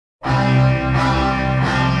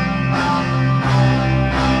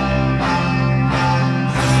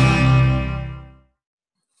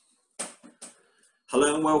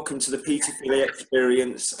Hello and welcome to the Pedophilia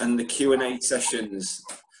Experience and the Q&A sessions.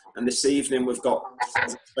 And this evening we've got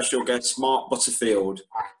special guest Mark Butterfield.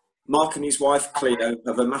 Mark and his wife Cleo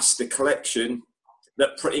have amassed a collection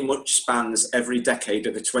that pretty much spans every decade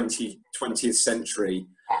of the 20th century.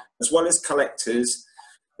 As well as collectors,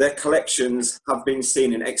 their collections have been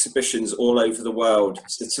seen in exhibitions all over the world.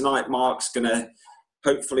 So tonight Mark's going to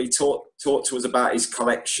hopefully talk to us about his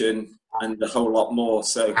collection and a whole lot more.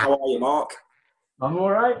 So how are you, Mark? I'm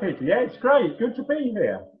all right, Peter. Yeah, it's great. Good to be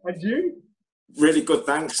here. And you? Really good,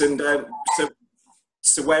 thanks. And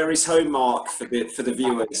so where is home, Mark, for the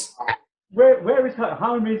viewers? Where is home?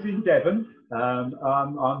 Home is in Devon.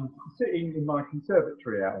 I'm sitting in my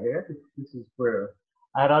conservatory out here. This is where,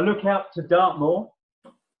 and I look out to Dartmoor,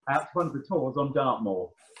 out to one of the tours on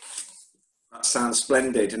Dartmoor. That sounds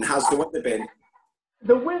splendid. And how's the weather been?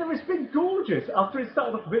 The weather has been gorgeous. After it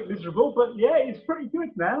started off a bit miserable, but yeah, it's pretty good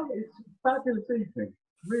now. It's a fabulous evening.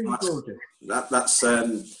 Really gorgeous. That's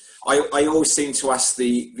I always seem to ask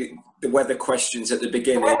the weather questions at the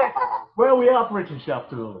beginning. Well, we are British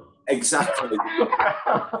after all. Exactly.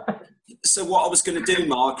 So what I was going to do,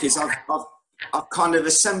 Mark, is I've kind of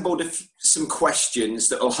assembled some questions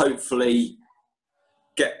that will hopefully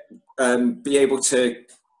be able to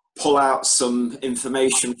pull out some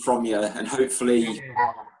information from you and hopefully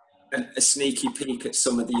a sneaky peek at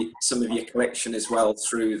some of your collection as well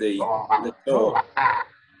through the door.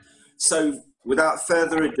 So without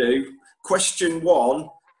further ado, question one: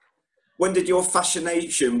 when did your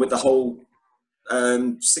fascination with the whole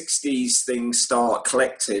 60s thing start?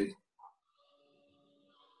 Collecting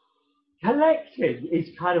is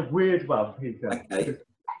kind of weird one, Peter. Okay.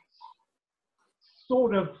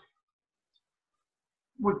 Sort of.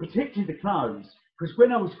 Well, particularly the clothes, because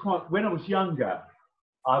when I was younger,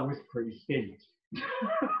 I was pretty skint.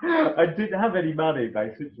 I didn't have any money,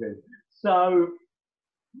 basically. So,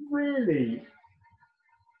 really,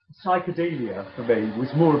 psychedelia for me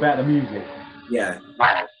was more about the music. Yeah.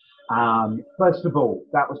 First of all,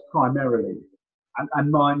 that was primarily,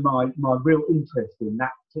 and my real interest in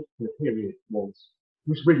that particular period was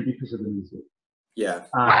really because of the music. Yeah.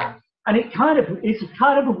 And it's kind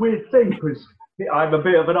of a weird thing because I'm a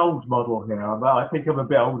bit of an old model here. I think I'm a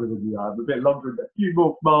bit older than you. I'm a bit longer, a few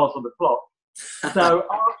more miles on the clock. So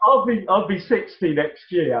I'll be 60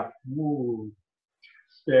 next year. Woo,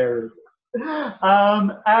 scary.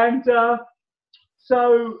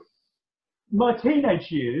 So my teenage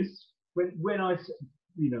years, when I,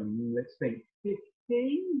 let's think,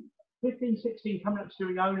 15, 16, coming up to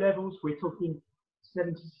doing O levels. We're talking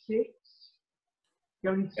 76,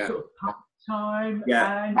 going into sort of punk time,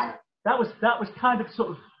 and that was kind of sort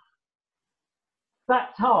of,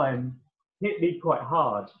 that time hit me quite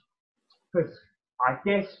hard, because I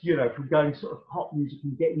guess, from going sort of pop music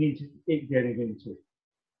and getting into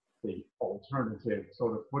the alternative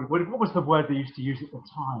sort of, what was the word they used to use at the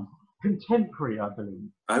time? Contemporary, I believe.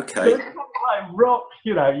 Okay. So it's not like rock,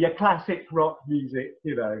 your classic rock music,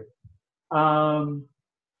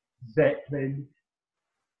 Zeppelin,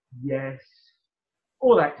 Yes,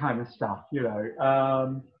 all that kind of stuff,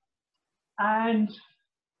 and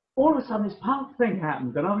all of a sudden this punk thing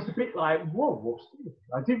happened, and I was a bit like, whoa, what's this?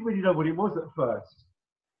 I didn't really know what it was at first.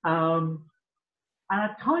 And I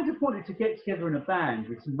kind of wanted to get together in a band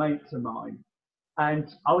with some mates of mine, and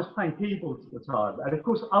I was playing keyboards at the time, and of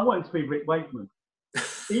course I wanted to be Rick Wakeman.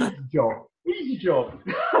 Easy job.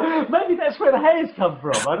 Maybe that's where the hairs come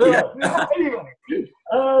from, I don't know. Anyway,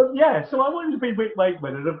 so I wanted to be Rick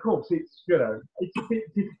Wakeman, and of course it's a bit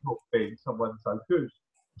difficult being someone so good.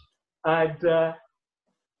 And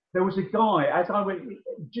there was a guy, as I went,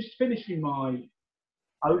 just finishing my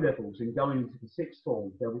O levels and going into the sixth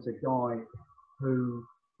form, there was a guy who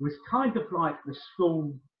was kind of like the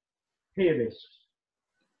school pianist,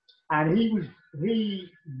 and he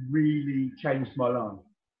really changed my life.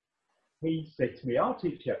 He said to me, "I'll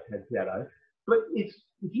teach you how to play piano, but if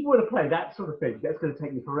you want to play that sort of thing, that's going to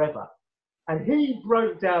take you forever." And he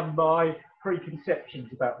broke down my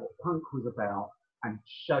preconceptions about what punk was about and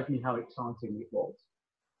showed me how exciting it was,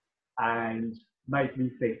 and made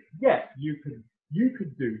me think, yeah, you could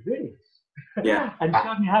do this. Yeah. And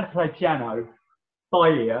showed me how to play piano by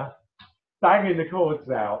ear, banging the chords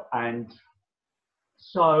out, and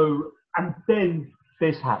then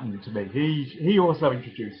this happened to me. He also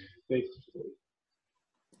introduced this.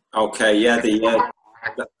 Okay, yeah,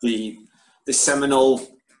 the seminal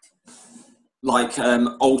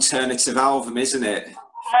alternative album, isn't it?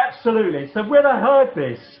 Absolutely. So when I heard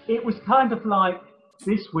this, it was kind of like,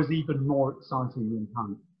 this was even more exciting than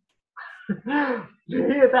punk. To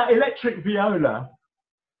hear that electric viola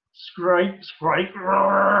scrape,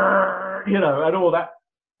 you know, and all that.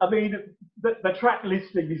 I mean, the track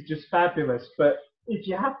listing is just fabulous, but if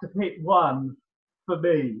you have to pick one, for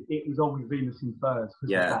me, it was always Venus in Furs.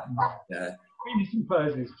 Yeah. Venus in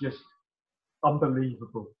Furs is just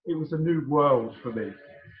unbelievable. It was a new world for me.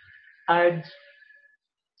 And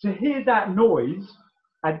to hear that noise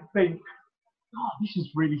and think, oh, this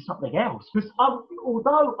is really something else. Because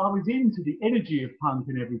although I was into the energy of punk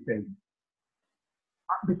and everything,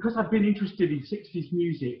 because I've been interested in 60s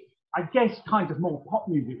music, I guess kind of more pop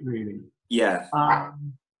music, really. Yeah.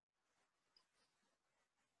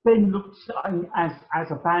 Then looked as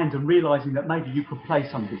a band and realising that maybe you could play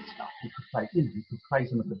some of this stuff. You could play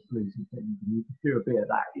some of the blues and things, and you could do a bit of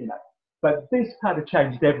that, you know. But this kind of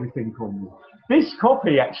changed everything for me. This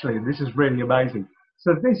copy, actually, and this is really amazing.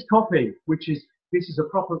 So this copy, this is a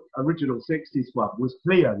proper original 60s one, was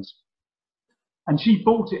Cleo's. And she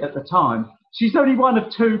bought it at the time. She's only one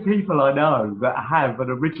of 2 people I know that have an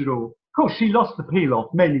original. Of course, she lost the peel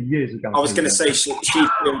off many years ago. I was going to say she peeled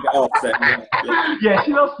it off then. Yeah. Yeah,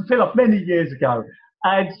 she lost the peel off many years ago.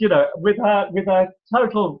 And, you know, with her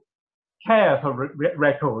total care for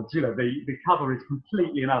records, you know, the cover is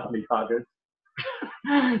completely and utterly buggered.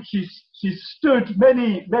 She stood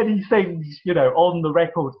many things, you know, on the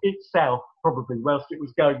record itself, probably, whilst it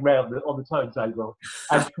was going round on the turntable,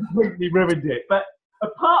 and completely ruined it. But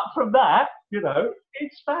apart from that, you know,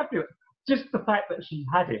 it's fabulous. Just the fact that she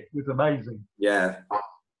had it was amazing. Yeah.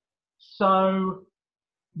 So,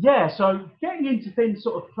 yeah, so getting into things,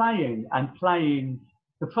 sort of playing,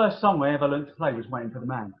 the first song I ever learned to play was Waiting for the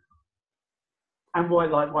Man. And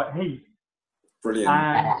White Heat. Brilliant.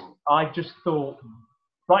 And I just thought,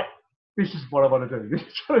 right, this is what I want to do.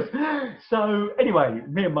 So anyway,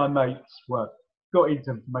 me and my mates got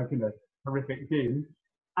into making a horrific tune,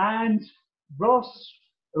 and Ross,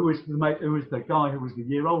 who was the guy who was the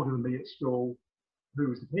year older than me at school, who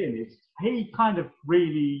was the pianist, he kind of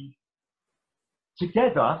really,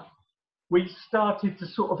 together, we started to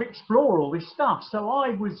sort of explore all this stuff. So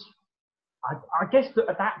I guess that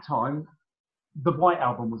at that time, the White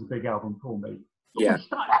Album was a big album for me. Yeah. We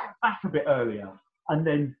started back a bit earlier, and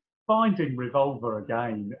then finding Revolver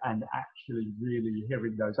again, and actually really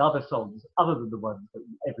hearing those other songs, other than the ones that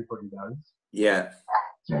everybody knows. Yeah.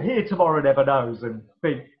 To hear Tomorrow Never Knows and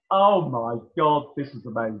think, oh my God, this is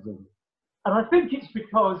amazing. And I think it's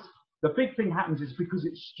because the big thing happens is because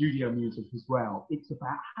it's studio music as well. It's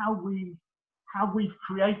about how we've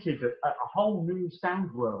created a whole new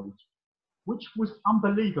sound world, which was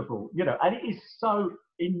unbelievable, you know, and it is so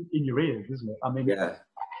in your ears, isn't it? I mean, yeah.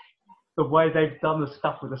 The way they've done the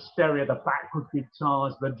stuff with the stereo, the backward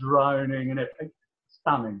guitars, the droning, and everything,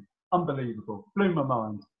 stunning, unbelievable, blew my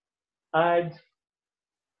mind. And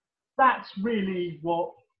that's really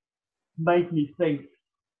what made me think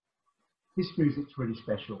this music's really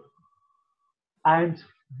special. And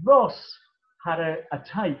Ross had a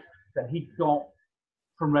tape that he got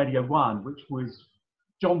from Radio 1, which was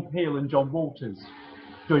John Peel and John Waters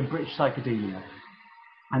doing British Psychedelia.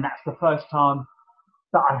 And that's the first time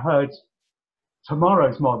that I heard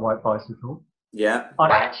Tomorrow's My White Bicycle. Yeah.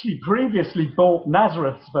 I'd actually previously bought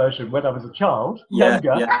Nazareth's version when I was a child,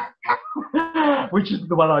 younger, which is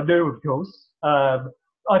the one I knew, of course.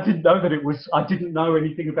 I didn't know that it was, I didn't know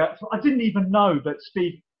anything about, I didn't even know that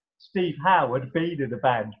Steve Howe had been in a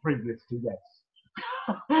band previous to Yes.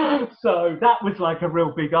 So that was like a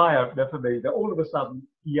real big eye-opener for me, that all of a sudden,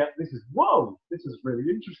 this is really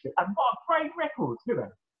interesting. And what great records, you know,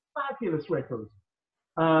 fabulous records.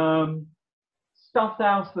 Stuff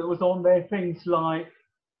else that was on there, things like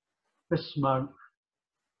The Smoke,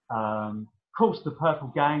 of course the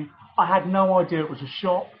Purple Gang. I had no idea it was a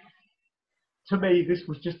shop. To me, this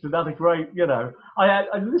was just another great, you know,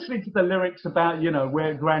 I'm listening to the lyrics about, you know,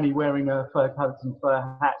 Granny wearing her fur coats and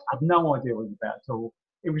fur hats. I had no idea what it was about at all.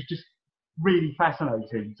 It was just really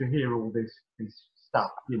fascinating to hear all this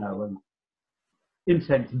stuff, you know, and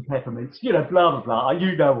incense and peppermints, you know, blah, blah, blah.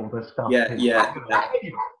 You know all this stuff. Yeah.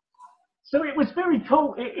 So it was very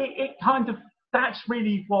cool. It kind of, that's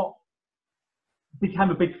really what became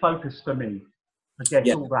a big focus for me, I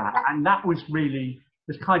guess, all that. And that was really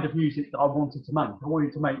the kind of music that I wanted to make. I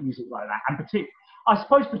wanted to make music like that. And I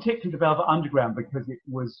suppose particularly the Velvet Underground, because it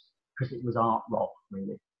was art rock,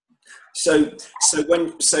 really. So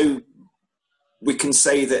we can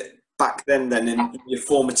say that back then in your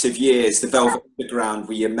formative years, the Velvet Underground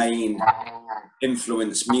were your main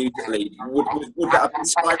influence musically. Would that have been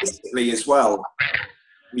stylistically as well?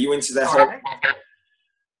 Were you into their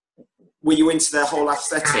whole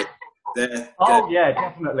aesthetic? Oh yeah,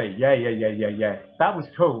 definitely. Yeah. That was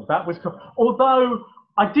cool. That was cool. Although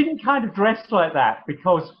I didn't kind of dress like that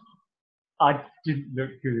because I didn't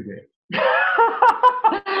look good in it.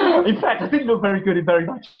 In fact, I didn't look very good in very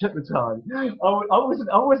much at the time. I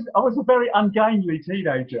was a very ungainly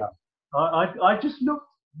teenager. I just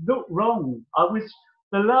looked wrong.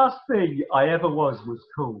 The last thing I ever was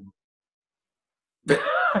cool.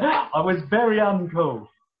 I was very uncool.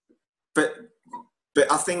 But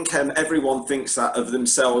I think everyone thinks that of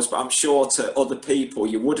themselves, but I'm sure to other people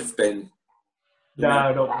you would have been.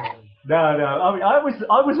 No, not really. No. I mean, I was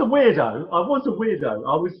a weirdo. I was a weirdo.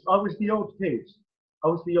 I was the odd kid. I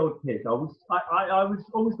was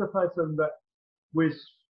always the person that was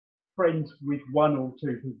friends with one or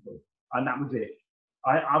two people, and that was it.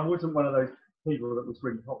 I wasn't one of those people that was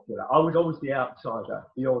really popular. I was always the outsider,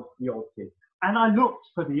 the odd kid, and I looked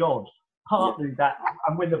for the odd. Partly that,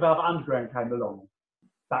 and when the Velvet Underground came along,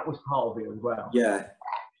 that was part of it as well. Yeah,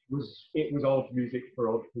 it was odd music for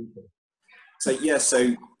odd people. So yeah,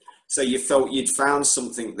 so you felt you'd found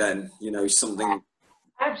something then, something.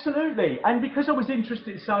 Absolutely, and because I was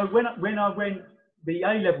interested, so when I went the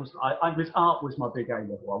A levels, art was my big A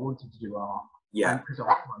level. I wanted to do art, Yeah, because I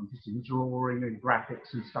was quite interested in drawing and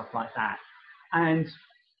graphics and stuff like that. And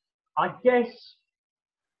I guess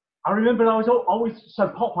I remember I was always, so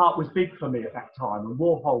pop art was big for me at that time, and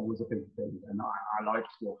Warhol was a big thing, and I liked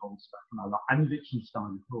Warhol stuff, and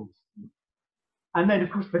Lichtenstein, of course. And then,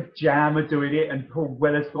 of course, the Jam are doing it, and Paul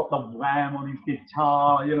Weller's got the Wham on his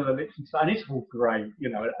guitar, the Lichtenstein, and it's all great,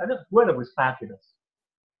 and Weller was fabulous.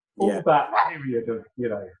 All that period of,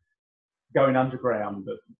 going underground,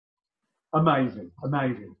 amazing. I'd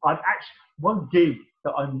actually, one gig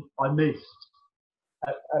that I missed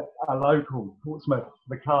at a local Portsmouth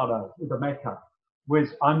Mikado, the Mecca,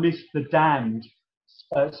 was I missed the Damned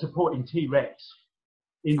supporting T-Rex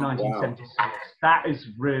in 1976. Wow. That is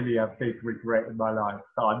really a big regret in my life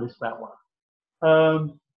that I missed that one.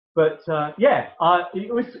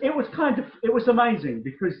 It was amazing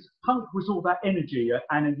because punk was all that energy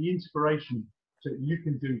and the inspiration that you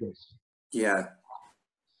can do this. Yeah.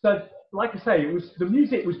 So, like I say, the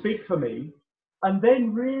music was big for me. And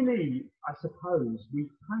then really, I suppose, we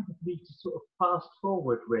kind of need to sort of fast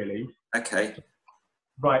forward, really. Okay.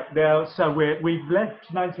 Right, now, so we've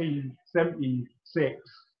left 1976,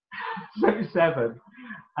 77,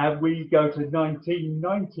 and we go to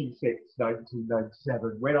 1996,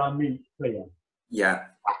 1997, when I meet Cleo. Yeah.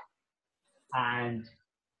 And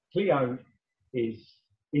Cleo is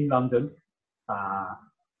in London.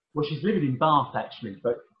 Well, she's living in Bath, actually,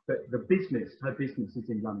 but her business is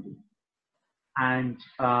in London. And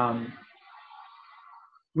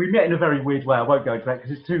we met in a very weird way. I won't go into that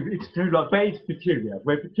because it's too long, but it's peculiar.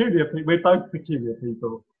 We're both peculiar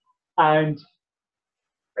people, and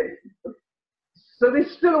so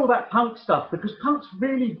there's still all that punk stuff because punk's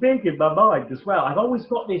really big in my mind as well. I've always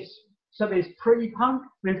got this. So there's pre-punk,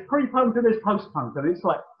 and there's post-punk, and it's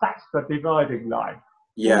like that's the dividing line.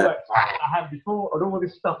 Yeah. All that stuff that happened before and all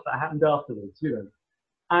this stuff that happened afterwards,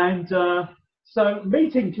 And so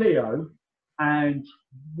meeting Cleo. And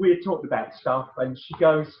we're talking about stuff, and she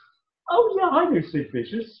goes, "Oh yeah, I knew Sid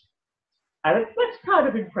Vicious," and that's kind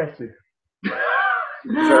of impressive. I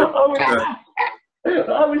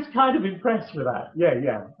was kind of impressed with that.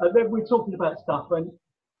 Yeah. And then we're talking about stuff, and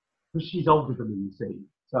because she's older than me, you see.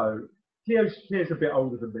 So Cleo's a bit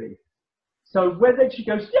older than me. So then she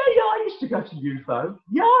goes, "Yeah, I used to go to UFO.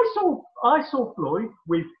 Yeah, I saw Floyd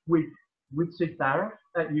with Sid Barrett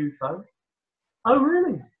at UFO. Oh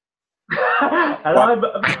really?" And I'm,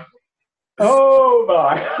 oh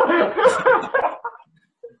my!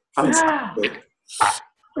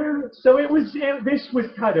 So this was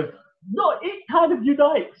kind of it kind of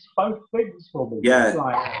unites both things for me. Yeah. It's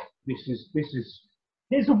like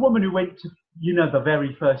here's a woman who went to the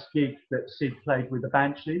very first gig that Sid played with the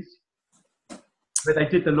Banshees, where they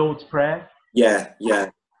did the Lord's Prayer. Yeah.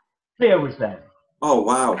 Cleo was there. Oh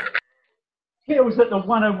wow. Cleo was at the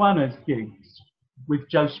 101ers gigs with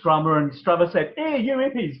Joe Strummer, and Strummer said, "Here, you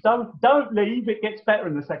hippies, don't leave. It gets better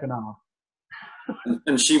in the second half."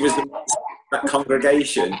 And she was that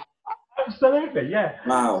congregation. Absolutely, yeah.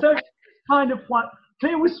 Wow. So it's kind of what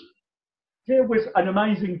Cleo was an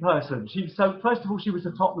amazing person. So first of all, she was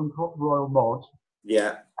a Tottenham Royal mod.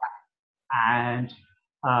 Yeah. And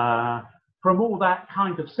from all that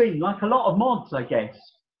kind of scene, like a lot of mods, I guess,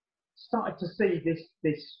 started to see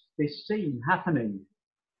this scene happening.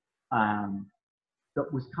 That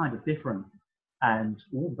was kind of different, and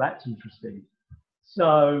that's interesting.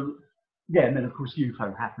 So, yeah, and then of course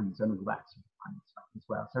UFO happens and all that sort of kind of stuff as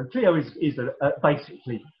well. So Cleo is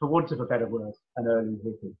basically, for want of a better word, an early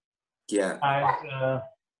hippie. Yeah. And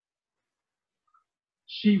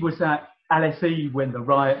she was at LSE when the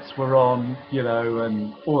riots were on, you know,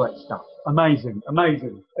 and all that stuff. Amazing,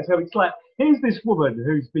 amazing. So it's like, here's this woman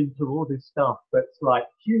who's been through all this stuff that's like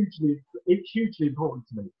it's hugely important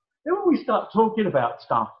to me. Then when we start talking about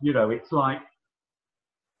stuff, you know, it's like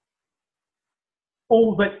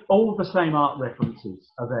all the same art references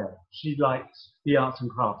are there. She likes the arts and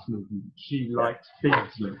crafts movement. She likes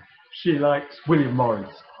Beardsley. She likes William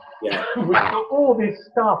Morris. Yeah. All this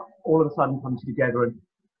stuff all of a sudden comes together, and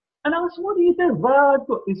I was, what do you do? Well,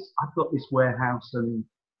 I've got this warehouse, and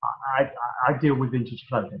I deal with vintage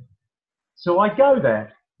clothing. So I go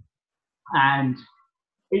there, and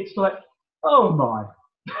it's like, oh my,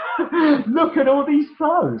 look at all these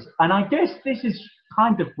clothes. And I guess this is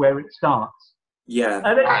kind of where it starts. Yeah.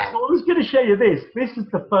 And so I was going to show you this. This is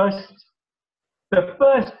the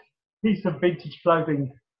first piece of vintage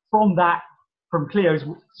clothing from Cleo's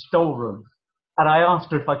storeroom. And I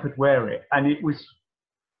asked her if I could wear it, and it was.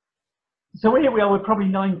 So here we are, we're probably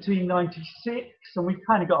 1996, and we've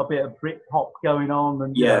kind of got a bit of Britpop going on,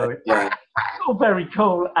 and you know, it's all very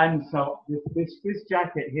cool. And so this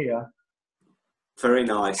jacket here, very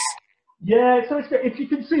nice. Yeah, so if you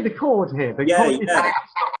can see the cord here, it's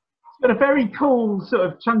got a very cool sort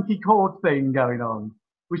of chunky cord thing going on,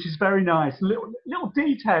 which is very nice. Little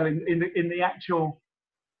detail in the actual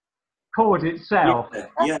cord itself.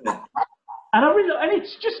 Yeah. And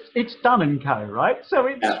it's Dunn and Co, right? So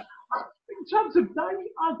it's. Yeah. In terms of dating,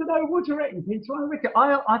 I don't know, what do you reckon, Peter?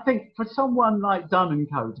 I think for someone like Dunn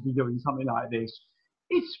 & Co to be doing something like this,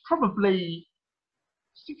 it's probably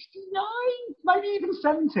 69, maybe even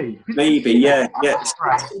 70. Maybe, yeah.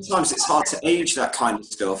 Sometimes it's hard to age that kind of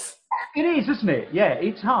stuff. It is, isn't it? Yeah,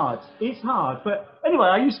 it's hard. It's hard. But anyway,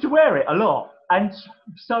 I used to wear it a lot. And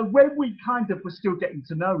so when we kind of were still getting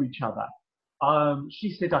to know each other,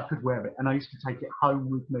 she said I could wear it, and I used to take it home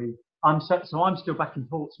with me. So I'm still back in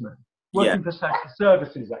Portsmouth. Working for social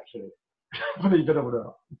services, actually, believe it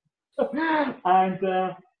or not. And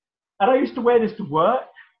I used to wear this to work,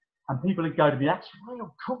 and people would go to me, "That's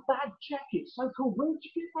real cool, that jacket, so cool. Where did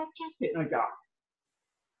you get that jacket?" And I go,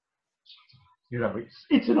 you know,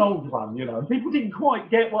 it's an old one, you know. And people didn't quite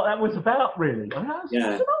get what that was about, really. I know, it's an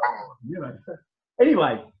old one, you know. So,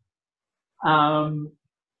 anyway,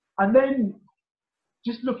 and then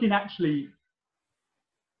just looking actually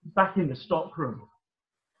back in the stockroom,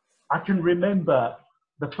 I can remember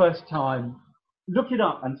the first time looking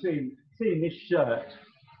up and seeing this shirt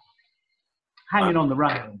hanging on the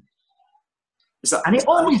railing. And it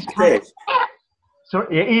always had, so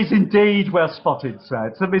it is indeed well spotted, sir.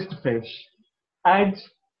 It's a Mr. Fish. And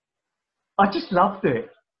I just loved it.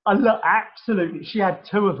 Absolutely. She had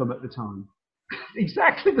 2 of them at the time.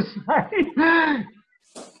 Exactly the same.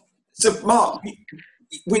 So, Mark,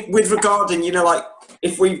 with regarding, you know, like,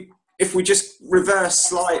 if we just reverse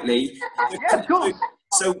slightly. Yeah, of course.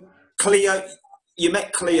 So Cleo, you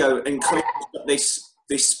met Cleo, and Cleo's got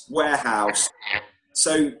this warehouse.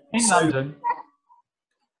 In London.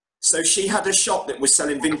 So she had a shop that was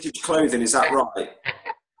selling vintage clothing, is that right?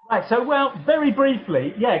 Right, so well, very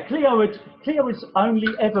briefly, yeah, Cleo was only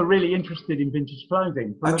ever really interested in vintage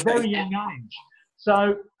clothing from a very young age.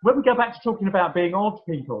 So when we go back to talking about being odd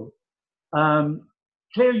people,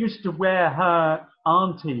 Cleo used to wear her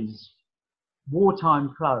auntie's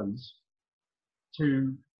wartime clothes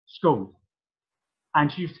to school,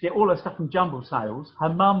 and she used to get all her stuff from jumble sales. Her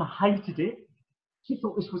mum hated it. She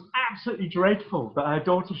thought this was absolutely dreadful that her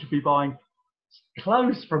daughter should be buying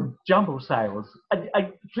clothes from jumble sales, and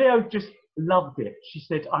Cleo just loved it. She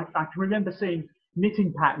said, I can remember seeing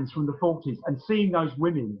knitting patterns from the 40s and seeing those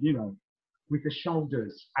women, you know, with the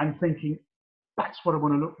shoulders, and thinking, that's what I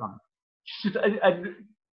want to look like. She said, and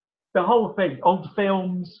the whole thing, old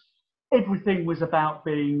films, everything was about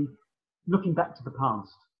looking back to the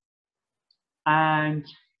past. And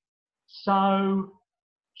so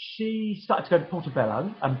she started to go to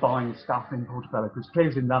Portobello and buying stuff in Portobello, because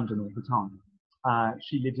Claire's in London all the time.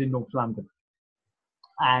 She lives in North London,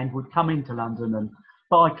 and would come into London and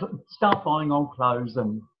start buying old clothes.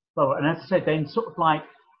 And as I said, then sort of like,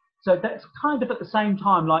 so that's kind of at the same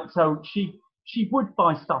time, like, so she would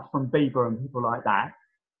buy stuff from Bieber and people like that.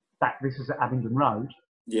 This is at Abingdon Road.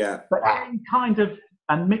 Yeah. But then kind of,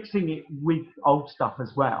 and mixing it with old stuff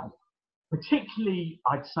as well. Particularly,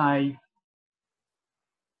 I'd say,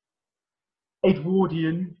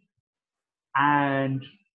 Edwardian and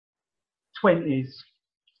 20s,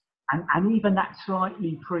 and even that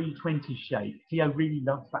slightly pre-20s shape. Theo really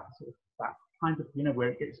loves that sort of, that kind of, you know, where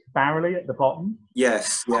it gets barrely at the bottom.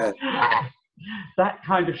 Yes, yeah. That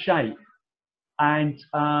kind of shape. And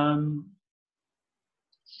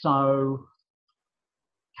So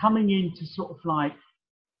coming into sort of like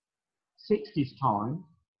 60s time,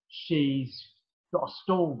 she's got a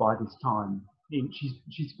stall by this time.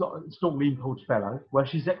 She's got a stall in Portobello, where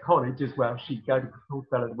she's at college as well. She'd go to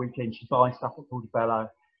Portobello the weekend, she'd buy stuff at Portobello.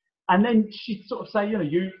 And then she'd sort of say,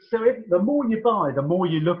 the more you buy, the more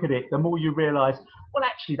you look at it, the more you realise, well,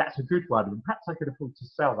 actually, that's a good one. And perhaps I could afford to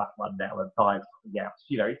sell that one now and buy something else.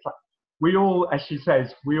 It's like, we all, as she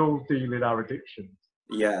says, we all deal in our addictions.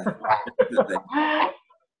 Yeah.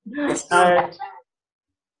 And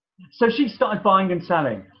so she started buying and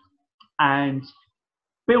selling and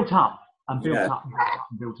built up and built up and built up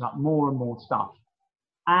and built up more and more stuff.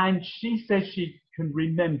 And she says she can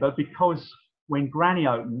remember, because when Granny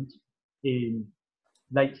opened in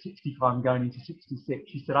late 65 and going into 66,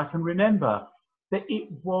 she said, I can remember that it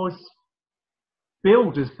was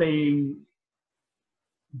billed as being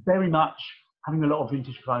very much having a lot of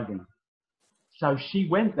vintage clothing. So she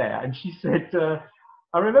went there and she said,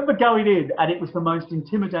 I remember going in and it was the most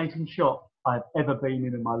intimidating shop I've ever been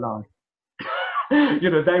in my life.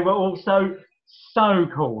 They were all so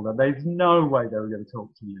cool, and there's no way they were going to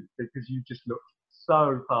talk to you because you just looked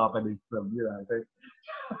so far beneath them.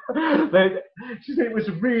 She said it was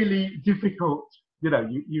really difficult.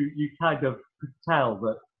 You kind of could tell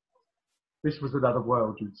that this was another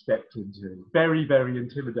world you'd stepped into. Very, very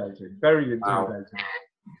intimidating. Very intimidating.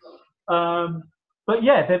 Wow. But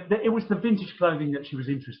yeah, it was the vintage clothing that she was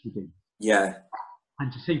interested in. Yeah.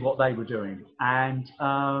 And to see what they were doing. And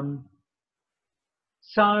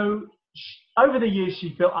so over the years, she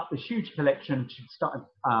built up this huge collection. She started,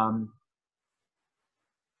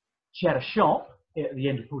 she had a shop at the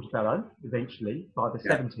end of Portobello, eventually, by the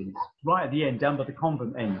 70s. Right at the end, down by the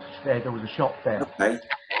convent end, there was a shop there. Okay.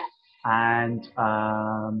 And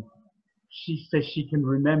she says she can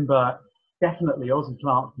remember definitely Ozzy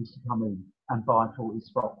Clark used to come in and buy 40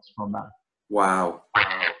 spots from her. Wow.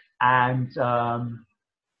 And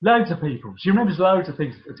loads of people. She remembers loads of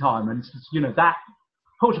things at the time. And, that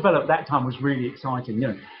Portobello at that time was really exciting.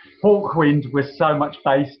 Hawkwind was so much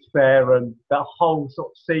based there, and that whole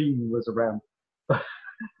sort of scene was around.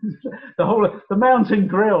 The whole of the Mountain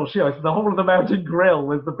Grill, the whole of the Mountain Grill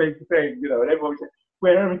was the big thing, and everyone was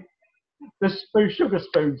where the sugar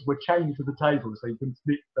spoons were chained to the table so you can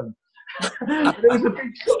sniff them. There was a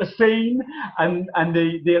big sort of scene, and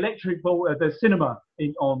the electric ball, the cinema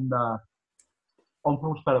on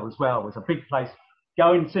Portobello as well was a big place.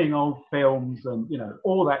 Going seeing old films and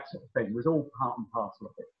all that sort of thing was all part and parcel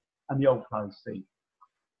of it, and the old clothes scene.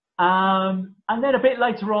 And then a bit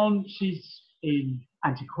later on, she's in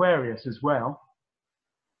Antiquarius as well.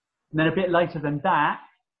 And then a bit later than that,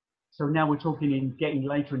 so now we're talking getting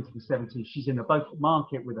later into the 70s, she's in a Beaufort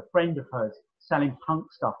market with a friend of hers selling punk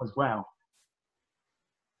stuff as well.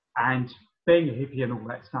 And being a hippie and all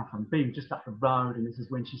that stuff, and being just up the road, and this is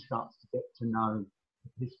when she starts to get to know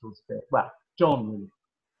the Pistols a bit. Well, John really.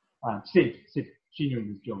 Sid, she knew it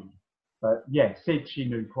was John. But yeah, Sid she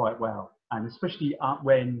knew quite well. And especially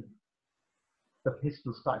when the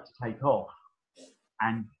Pistols started to take off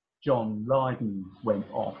and John Lydon went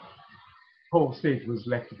off, poor Sid was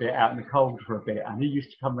left a bit out in the cold for a bit, and he used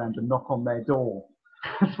to come round and knock on their door,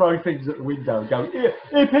 throw things at the window and go,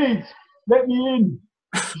 hippies, let me in.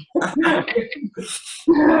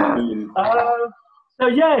 So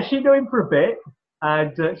yeah, she knew him for a bit.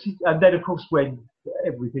 And then, of course, when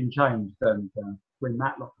everything changed, and when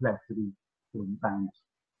Matlock left, he banned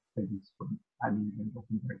things from, and he went off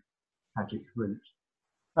in a very tragic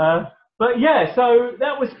route. But yeah, so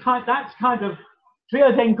that's kind of.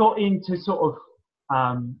 Cleo then got into sort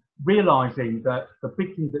of realising that the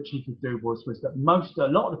big thing that she could do was that a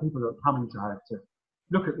lot of the people that were coming to her to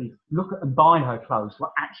look at and buy her clothes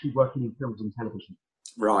were actually working in films and television.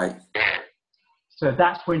 Right. So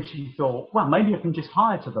that's when she thought, well, maybe I can just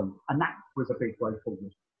hire to them. And that was a big way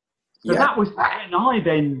forward. So that was, and I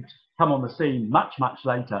then come on the scene much, much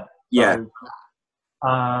later. Yeah.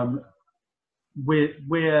 So,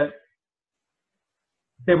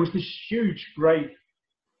 there was this huge, great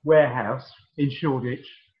warehouse in Shoreditch,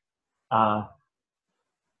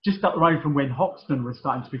 just up the road from when Hoxton was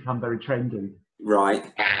starting to become very trendy.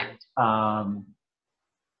 Right.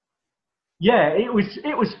 Yeah, it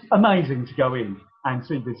was amazing to go in and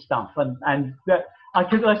see this stuff, and I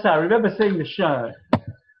remember seeing the shirt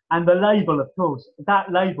and the label, of course,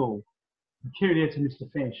 that label, peculiar to Mr.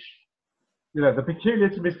 Fish. The peculiar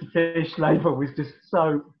to Mr. Fish label was just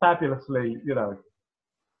so fabulously,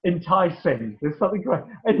 enticing. There's something great.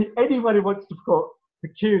 Anybody wants to put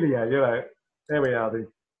peculiar, there we are.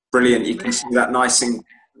 Brilliant. You can see that nice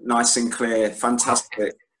and clear.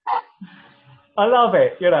 Fantastic. I love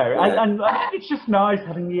it, you know, Yeah. and it's just nice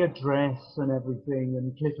having the address and everything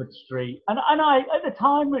and Clifford Street. And I, at the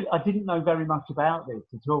time, really, I didn't know very much about this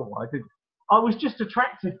at all. I was just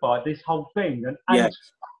attracted by this whole thing. Yeah.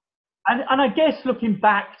 And I guess looking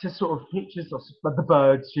back to sort of pictures of the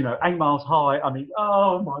Birds, you know, 8 Miles High, I mean,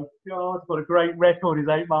 oh my God, what a great record is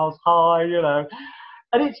 8 Miles High, you know.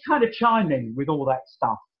 And it's kind of chiming with all that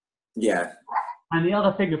stuff. Yeah. And the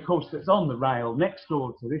other thing, of course, that's on the rail next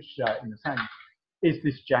door to this shirt in the sense is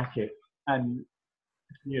this jacket. And,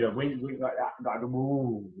 you know, we like that, like,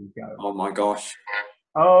 oh, we go. Oh my gosh.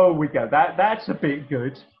 Oh, we go. That's a bit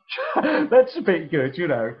good. That's a bit good, you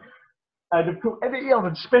know. And of course,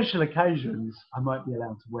 on special occasions, I might be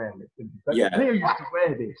allowed to wear it. But Yeah. Claire used to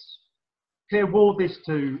wear this. Claire wore this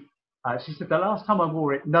to, she said the last time I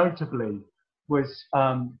wore it, notably, was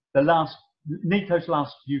Nico's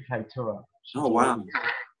last UK tour. Oh, wow.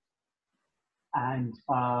 And,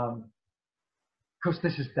 of course,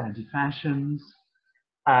 this is Dandy Fashions.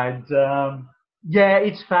 And, yeah,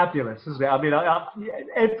 it's fabulous, isn't it? I mean,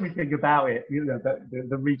 everything about it, you know,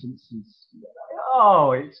 the Regency's,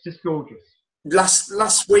 oh, it's just gorgeous.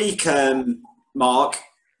 Last week, Mark,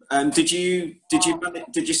 did you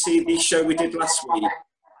see the show we did last week?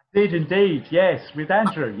 Did indeed, yes, with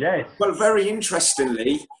Andrew, yes. Well, very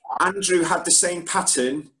interestingly, Andrew had the same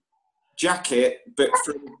pattern jacket, but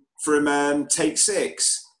from Take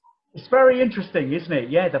 6. It's very interesting, isn't it?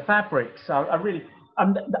 Yeah, the fabrics are really,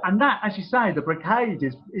 and that, as you say, the brocade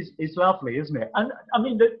is lovely, isn't it? And I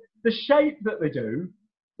mean, the shape that they do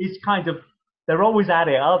is kind of, they're always at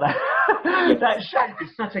it, aren't they? That shape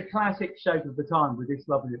is such a classic shape of the time with this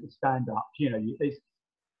lovely little stand-up. You know, there's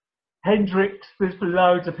Hendrix, there's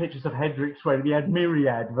loads of pictures of Hendrix where we had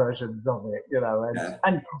myriad versions of it, you know,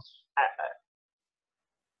 and of course,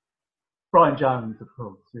 Brian Jones, of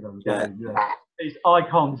course, you know, these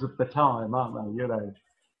icons of the time, aren't they, you know?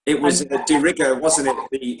 It was a de rigueur, wasn't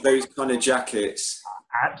it, those kind of jackets?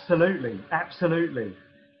 Absolutely, absolutely.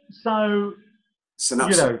 So, it's an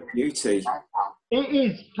absolute beauty. It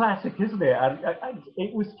is classic, isn't it? And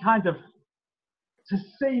it was kind of, to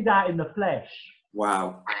see that in the flesh.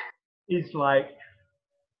 Wow. Is like,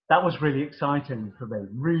 that was really exciting for me,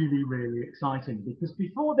 really, really exciting. Because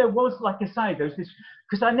before there was, like I say, there was this,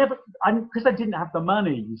 because I didn't have the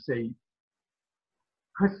money, you see,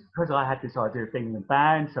 because I had this idea of being in a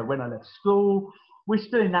band. So when I left school, we're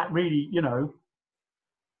still in that really, you know,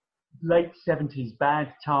 late 70s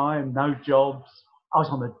bad time, no jobs. I was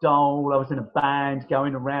on the dole, I was in a band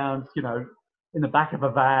going around, you know, in the back of a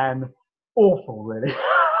van. Awful, really.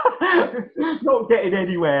 Not getting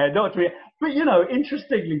anywhere, not doing it. But, you know,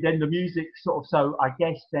 interestingly, then the music sort of, so I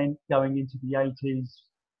guess then going into the 80s,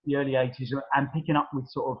 the early 80s, and picking up with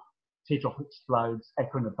sort of Teardrop Explodes,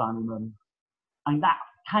 Echo and the Bunnymen. And that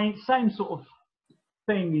same sort of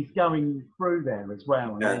thing is going through there as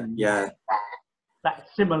well. Yeah. That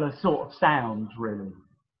similar sort of sound, really.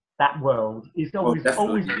 That world is always,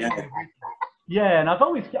 yeah, and I've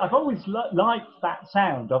always liked that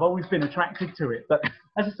sound. I've always been attracted to it. But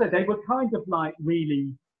as I said, they were kind of like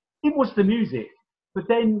really, it was the music. But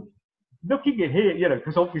then looking at here, you know,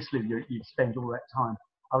 because obviously you spend all that time.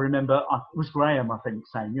 I remember, it was Graham, I think,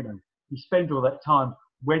 saying, you know, you spend all that time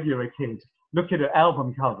when you're a kid looking at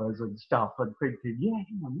album covers and stuff and thinking, yeah,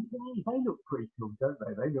 you know, they look pretty cool, don't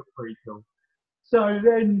they? They look pretty cool. So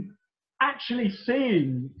then actually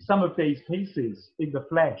seeing some of these pieces in the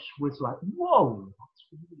flesh was like, whoa, that's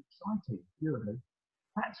really exciting, you know.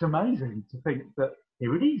 That's amazing to think that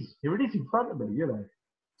here it is in front of me, you know.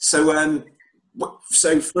 So,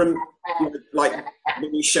 so from like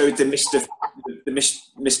when you showed the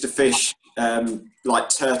Mr. Fish like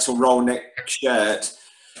turtle roll neck shirt,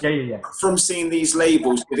 yeah. From seeing these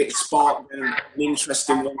labels, did it spark an interest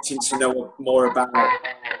in wanting to know more about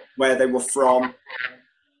where they were from?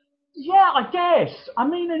 Yeah, I guess. I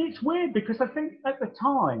mean, and it's weird because I think at the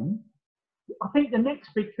time, I think the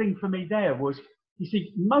next big thing for me there was, you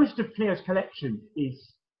see, most of Cleo's collection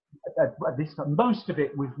is, most of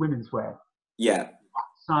it was women's wear. Yeah.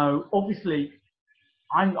 So obviously,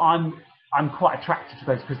 I'm quite attracted to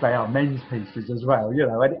those because they are men's pieces as well, you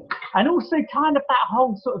know, and also kind of that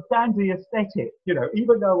whole sort of dandy aesthetic, you know,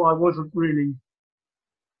 even though I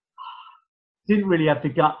didn't really have the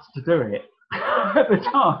guts to do it at the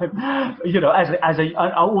time, you know,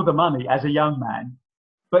 all the money as a young man,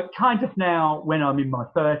 but kind of now when I'm in my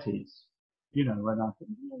 30s, you know, and I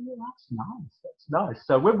think, yeah, that's nice.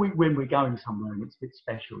 So when we're going somewhere and it's a bit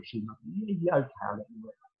special, she's like, yeah, okay, I'll let you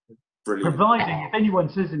wear that. Brilliant. Providing if anyone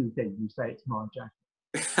says anything, you say it's my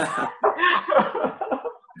jacket.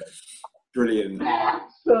 Brilliant.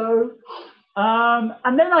 So,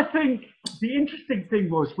 and then I think the interesting thing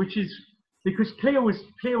was, which is because Cleo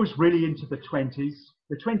was really into the 20s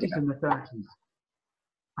and the 30s,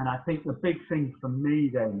 and I think the big thing for me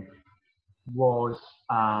then was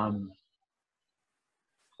Ozzy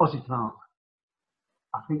Clarke.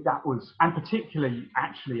 I think that was, and particularly,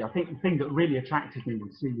 actually, I think the thing that really attracted me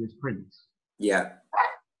was Celia's Prince. Yeah.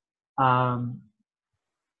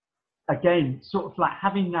 Again, sort of like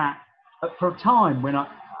having that for a time when I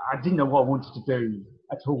didn't know what I wanted to do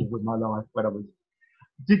at all with my life. When I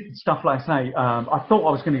did stuff like say, I thought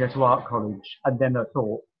I was going to go to art college, and then I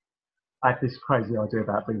thought I had this crazy idea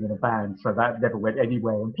about being in a band, so that never went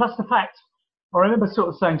anywhere. And plus the fact, I remember sort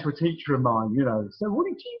of saying to a teacher of mine, you know, so what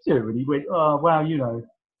did you do? And he went, oh, well, you know,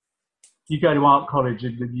 you go to art college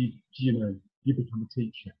and then you become a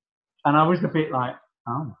teacher. And I was a bit like,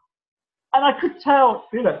 oh. And I could tell,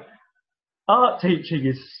 you know, art teaching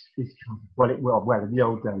is well, in the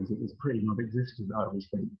old days, it was pretty non-existent, I always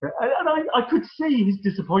think. And I could see his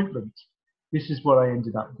disappointment. This is what I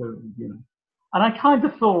ended up doing, you know. And I kind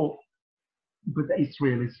of thought, but it's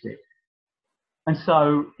realistic. And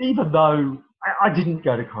so even though I didn't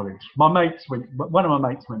go to college, one of my mates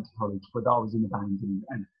went to college, but I was in the band,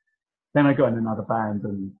 and then I got in another band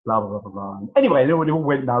and blah, blah, blah, blah. And anyway, it all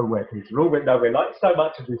went nowhere, Peter. It all went nowhere, like so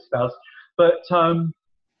much of this does. But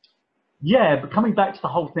yeah, but coming back to the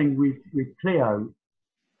whole thing with Cleo,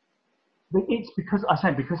 it's because I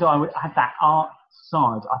had that art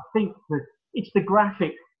side. I think that it's the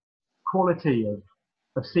graphic quality of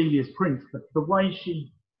Celia's prints, the way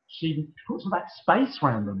she puts all that space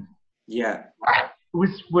around them. Yeah,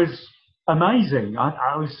 was amazing.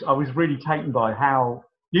 I was really taken by how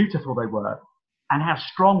beautiful they were and how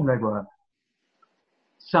strong they were.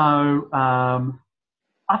 So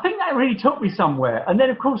I think that really took me somewhere. And then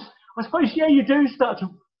of course, I suppose you start to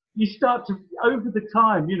over the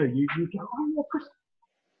time, you know, you go, oh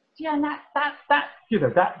yeah, and that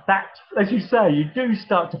as you say, you do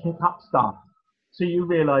start to pick up stuff. So you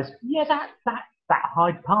realise, yeah, that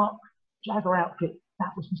Hyde Park Jagger outfit,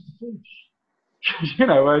 that was Mr. Fish. You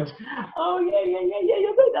know, and oh yeah,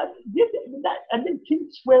 that, and then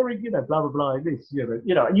keeps wearing, you know, blah blah blah, this,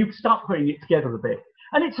 you know, and you start putting it together a bit,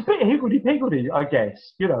 and it's a bit higgledy-piggledy, I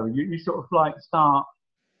guess. You know, you sort of like start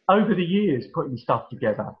over the years putting stuff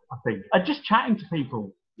together, I think, and just chatting to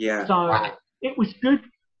people. Yeah. So it was good.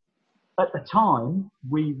 At the time,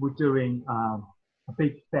 we were doing a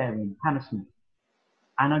big fair in Hammersmith,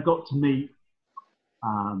 and I got to meet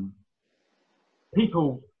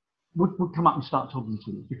people would come up and start talking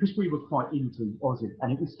to me because we were quite into Ozzy,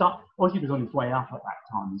 and Ozzy was on his way up at that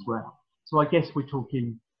time as well. So I guess we're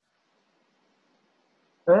talking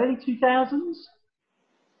early 2000s,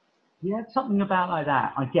 yeah, something about like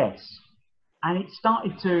that, I guess. And it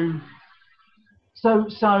started to so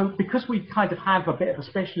because we kind of have a bit of a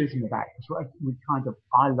specialism of that, because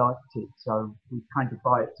I liked it, so we kind of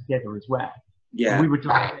buy it together as well. Yeah. And we were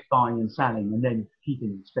just buying and selling, and then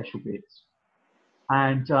keeping special bits.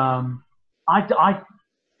 And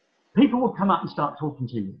people would come up and start talking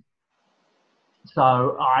to me.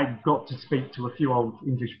 So I got to speak to a few old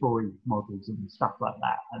English boy models and stuff like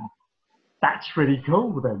that. And that's really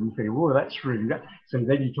cool. Then you think, oh, that's really that. So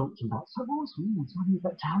then you talk to them about, so what's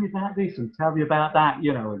tell me about this and tell me about that,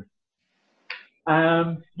 you know.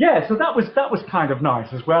 And yeah, so that was kind of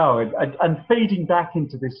nice as well. And feeding back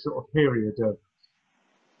into this sort of period of,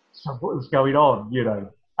 so what was going on, you know,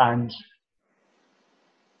 and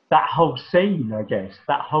that whole scene, I guess,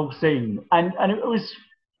 and it was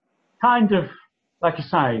kind of, like I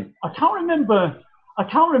say, I can't remember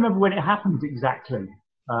when it happened exactly,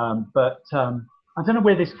 but I don't know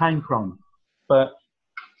where this came from, but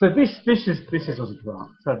so this is Ozzy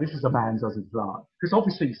Clarke. So this is a man's Ozzy Clarke, because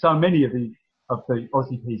obviously so many of the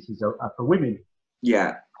Ozzy pieces are for women.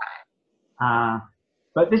 Yeah.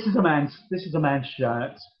 But this is a man's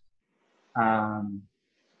shirt, and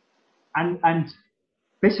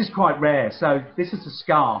this is quite rare. So this is a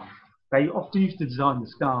scarf. They often used to design the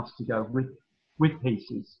scarves to go with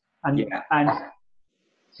pieces. And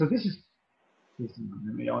so this is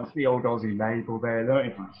the old Aussie label there. Look,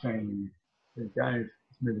 if I'm saying, there you go.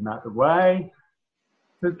 Just moving out of the way.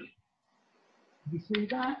 So, can you see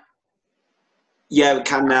that? Yeah, we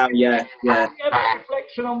can now. Yeah.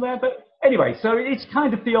 Reflection on there, but anyway, so it's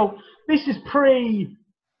kind of the old. This is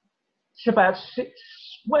it's about 6.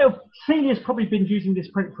 Well, Celia's probably been using this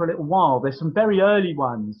print for a little while. There's some very early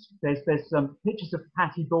ones. There's some pictures of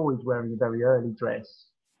Pattie Boyd wearing a very early dress,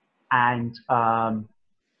 and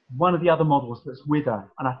one of the other models that's with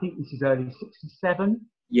her, and I think this is early '67.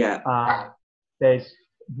 Yeah. There's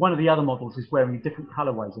one of the other models is wearing different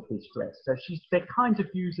colorways of this dress. So they're kind of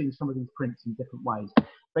using some of these prints in different ways.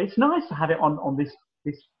 But it's nice to have it on this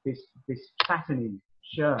satiny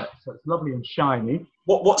shirt, so it's lovely and shiny.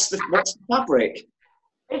 What's the fabric?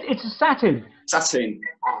 It's a satin. Satin.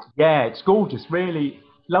 Yeah, it's gorgeous, really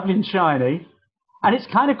lovely and shiny, and it's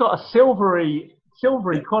kind of got a silvery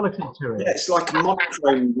quality to it. Yeah, it's like a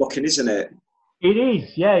monochrome looking, isn't it? It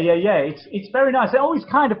is, yeah. It's very nice. It always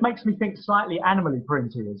kind of makes me think slightly animally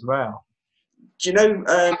printed as well. Do you know?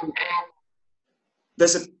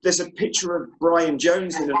 There's a picture of Brian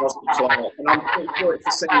Jones in an Aussie Clark, and I'm pretty sure it's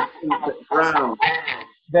the same thing but brown.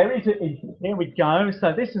 There is here we go.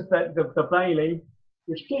 So this is the Bailey,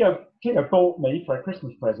 which Kiddo bought me for a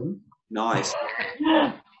Christmas present. Nice.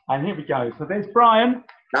 And here we go. So there's Brian.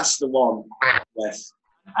 That's the one. Yes.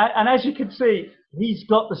 And as you can see, he's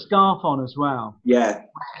got the scarf on as well. Yeah.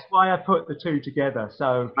 That's why I put the two together.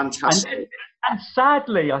 So fantastic. And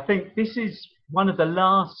sadly, I think this is one of the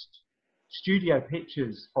last studio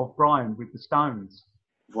pictures of Brian with the Stones.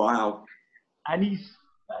 Wow. And he's,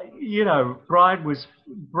 you know, Brian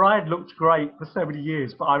looked great for so many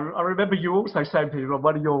years. But I remember you also saying, Peter, on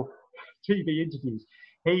one of your TV interviews,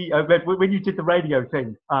 when you did the radio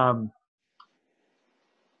thing,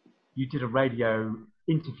 you did a radio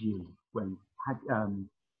interview when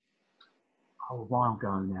a while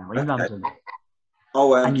ago now in London.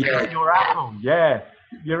 Oh, and you had your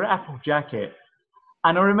Apple jacket.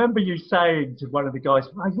 And I remember you saying to one of the guys,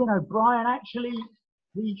 well, you know, Brian actually,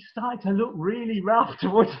 he started to look really rough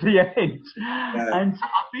towards the end. Yeah. And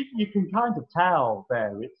I think you can kind of tell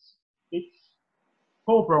there. It's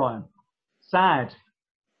poor Brian. Sad.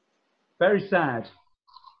 Very sad.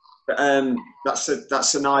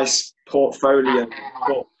 That's a nice portfolio.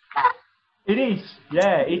 It is,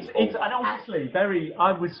 yeah. It's and obviously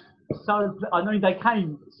I mean, they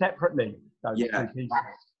came separately, those two pieces.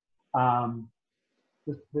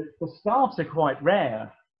 The scarves are quite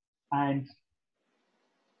rare, and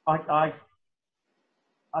I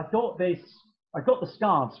got the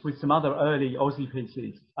scarves with some other early Aussie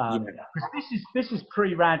pieces. This is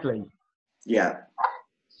pre-Radley. Yeah.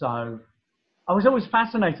 So I was always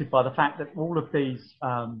fascinated by the fact that all of these,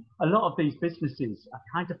 a lot of these businesses are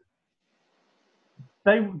kind of,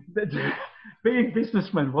 being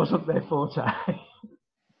businessmen wasn't their forte.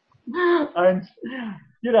 And,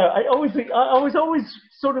 you know, I was always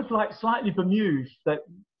sort of like slightly bemused that,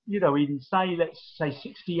 you know, in let's say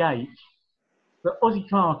 68, that Aussie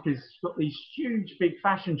Clark has got these huge big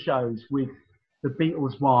fashion shows with the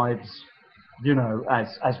Beatles' wives, you know,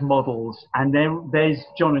 as models, and there's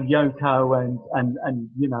John and Yoko, and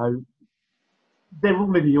you know, they're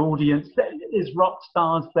all in the audience. There's rock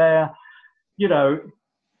stars there, you know,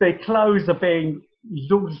 their clothes are being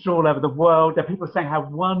launched all over the world. There are people saying how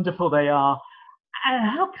wonderful they are, and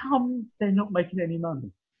how come they're not making any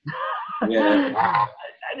money? Yeah.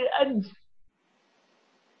 and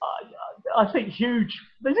I think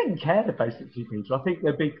they didn't care basically, Peter. I think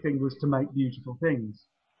their big thing was to make beautiful things.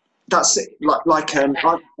 That's it.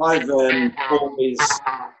 I've always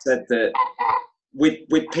said that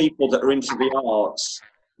with people that are into the arts,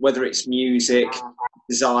 whether it's music,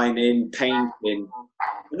 designing, painting,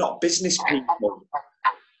 they're not business people.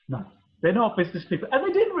 No, they're not business people, and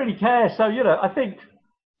they didn't really care. So, you know, I think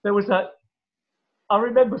there was I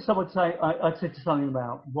remember someone saying, I said to something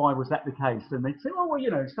about why was that the case, and they'd say, oh, well, you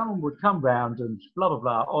know, someone would come round and blah blah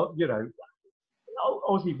blah, or you know,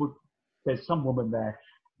 Aussie would. There's some woman there.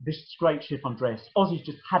 This straight chiffon dress. Aussies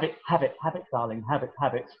just have it, darling, have it.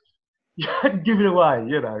 Give it away,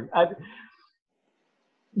 you know. And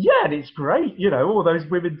yeah, and it's great, you know, all those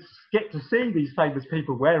women get to see these famous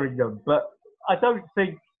people wearing them, but I don't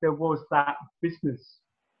think there was that business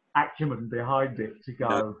acumen behind it to go,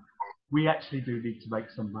 no. We actually do need to make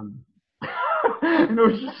some money in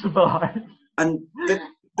order to survive. And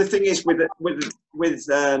the thing is with a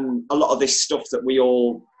lot of this stuff that we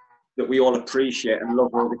all appreciate and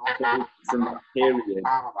love all the from that period,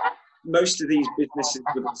 most of these businesses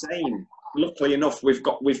were the same. Luckily enough, we've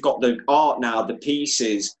got the art now, the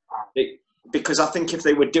pieces, because I think if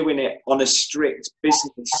they were doing it on a strict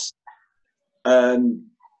business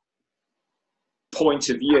point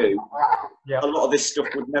of view, a lot of this stuff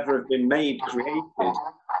would never have been created.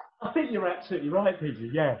 I think you're absolutely right, Peter.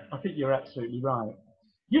 Yeah, I think you're absolutely right.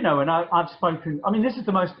 You know, and I've spoken, I mean, this is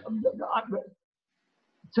the most,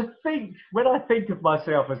 when I think of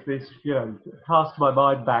myself as this, you know, cast my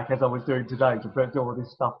mind back as I was doing today to put all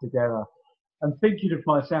this stuff together, and thinking of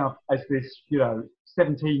myself as this, you know,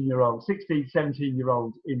 17-year-old, 16,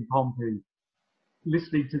 17-year-old in Pompey,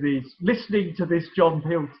 listening to this John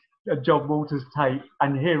Peel, John Waters tape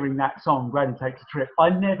and hearing that song, Granny Takes a Trip. I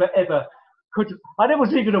never ever I never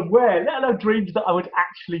was even aware, let alone dreamed, that I would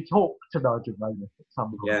actually talk to Nigel Maynard at some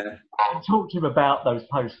point. Yeah. And talk to him about those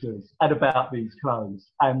posters and about these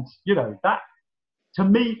clothes. And, you know, that, to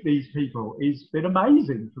meet these people has been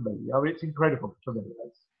amazing for me. I mean, it's incredible for me.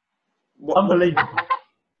 It's unbelievable.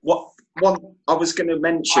 One I was going to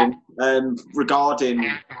mention regarding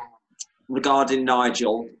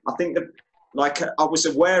Nigel, I think that, like, I was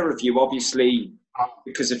aware of you, obviously,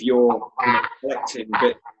 because of your collecting,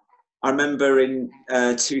 but I remember in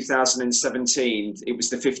 2017, it was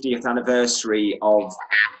the 50th anniversary of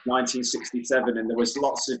 1967, and there was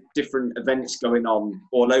lots of different events going on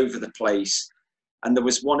all over the place. And there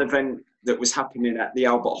was one event that was happening at the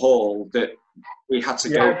Albert Hall that we had to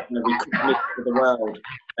go, you know, we couldn't miss for the world.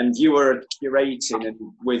 And you were curating and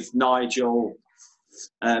with Nigel,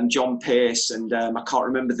 John Pearce, and I can't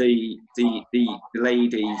remember the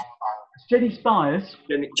lady. Jenny Spires.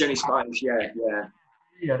 Jenny Spires, yeah.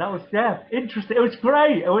 Yeah, that was, interesting. It was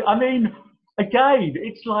great. I mean, again,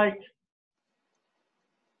 it's like,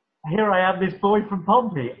 here I am, this boy from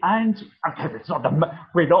Pompey, and okay, it's not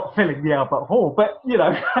we're not filling the Albert Hall, but, you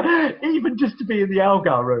know, even just to be in the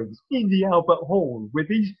Algar rooms, in the Albert Hall with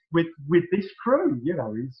this crew, you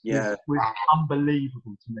know, was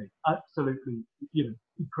unbelievable to me. Absolutely, you know,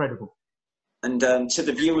 incredible. And to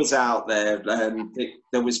the viewers out there,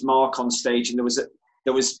 there was Mark on stage, and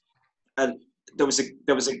there was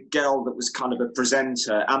a girl that was kind of a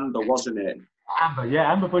presenter, Amber, wasn't it?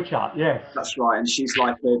 Amber Butchart, yes. That's right, and she's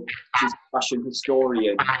like she's a fashion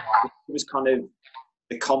historian. It was kind of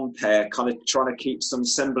the compare, kind of trying to keep some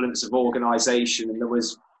semblance of organisation. And there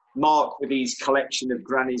was Mark with his collection of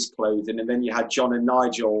Granny's clothing, and then you had John and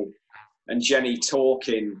Nigel and Jenny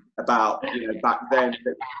talking about, you know, back then.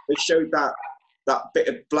 They showed that bit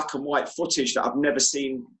of black and white footage that I've never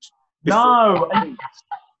seen before. No,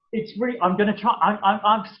 it's really. I'm going to try.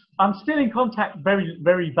 I'm still in contact very,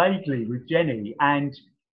 very vaguely with Jenny, and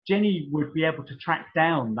Jenny would be able to track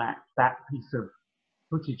down that piece of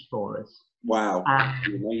footage for us. Wow,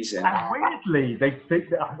 amazing. And weirdly,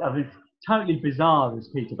 it's totally bizarre, this,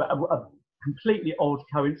 Peter, but a completely odd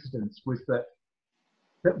coincidence was that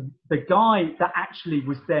the guy that actually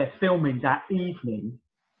was there filming that evening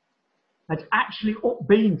had actually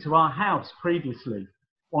been to our house previously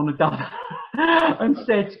on a double and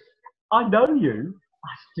said, I know you. I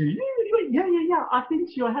said, do you? He went, yeah. I've been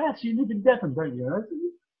to your house. You live in Devon, don't you? I said,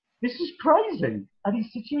 this is crazy. And he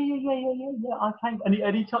said, yeah. I came. And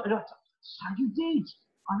he told me, so you did.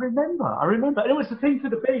 I remember. And it was the Thing for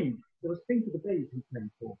the Bees. It was Thing for the Bees he came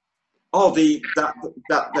for. Oh,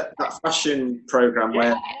 that fashion program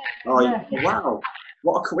where, wow,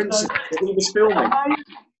 what a coincidence that he was filming.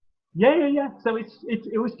 Yeah. So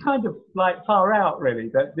it was kind of like far out, really.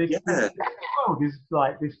 That this world is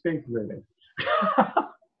like this big, really.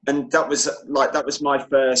 And that was my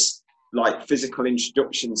first like physical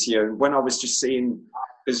introduction to you. And when I was just seeing,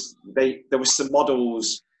 because there was some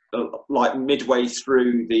models like midway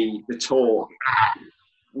through the tour,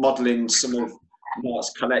 modelling some of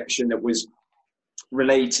Mark's collection that was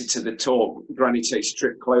related to the tour, Granny Takes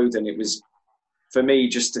Trip clothing. It was, for me,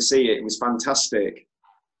 just to see it, it was fantastic.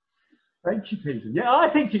 Thank you, Peter. Yeah, I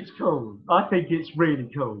think it's cool. I think it's really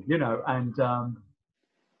cool, you know. And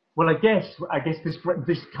well, I guess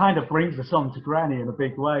this kind of brings us on to Granny in a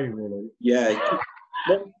big way, really. Yeah.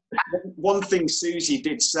 One thing Susie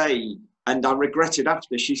did say, and I regretted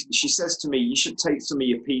after, she says to me, you should take some of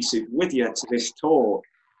your pieces with you to this tour.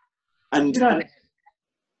 And you know,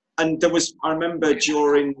 and there was, I remember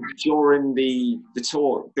during the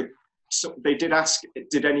tour, they did ask,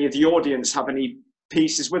 did any of the audience have any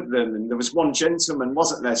pieces with them? And there was one gentleman,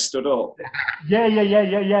 wasn't there, stood up?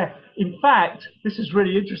 Yeah. In fact, this is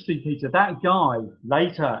really interesting, Peter. That guy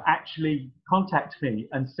later actually contacted me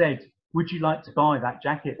and said, would you like to buy that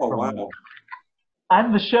jacket from me?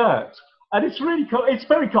 And the shirt. And it's really cool. It's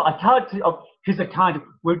very cool. I can't, because I kind of,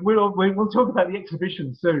 we'll talk about the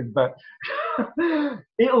exhibition soon, but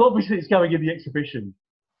it's going in the exhibition.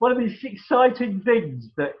 One of these exciting things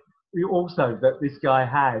that this guy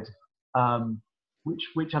had,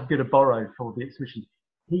 which I'm going to borrow for the exhibition.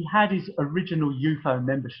 He had his original UFO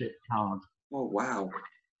membership card. Oh wow!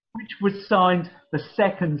 Which was signed the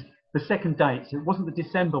second date. So it wasn't the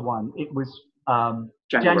December one. It was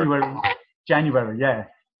January. Yeah.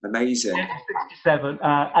 Amazing. 67.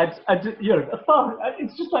 And you know,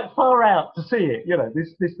 it's just like far out to see it. You know,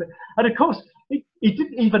 this, and of course, it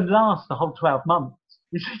didn't even last the whole 12 months.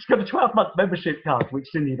 He's got a 12-month membership card, which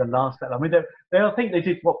didn't even last that long. I mean, I think they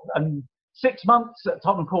did 6 months at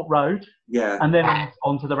Tottenham Court Road, and then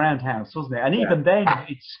on to the Roundhouse, wasn't it? And even then,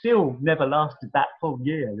 it still never lasted that full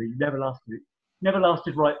year. It never lasted never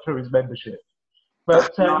lasted right through his membership.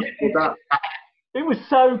 But it was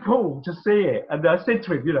so cool to see it. And I said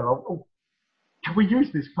to him, you know, oh, can we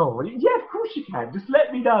use this pole? And he, yeah, of course you can. Just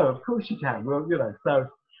let me know. Of course you can. Well, you know, so,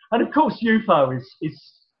 and of course UFO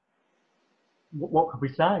is what can we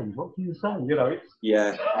say? What can you say? You know, it's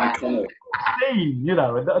iconic. Scene, you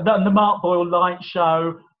know, and the Mark Boyle light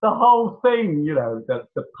show, the whole thing, you know,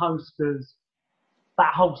 the posters,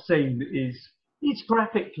 that whole scene it's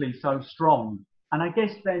graphically so strong. And I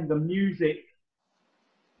guess then the music,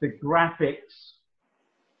 the graphics,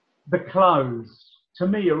 the clothes, to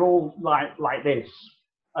me are all like this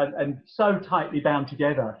and so tightly bound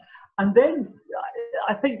together. And then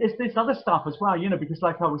I think there's this other stuff as well, you know, because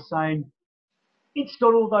like I was saying, it's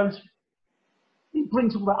got all those, it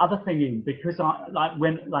brings all that other thing in, because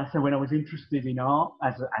when I was interested in art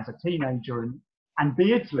as a teenager, and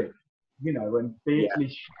Beardsley, you know, and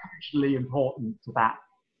Beardsley's hugely important to that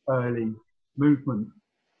early movement.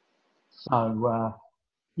 So,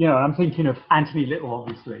 you know, I'm thinking of Anthony Little,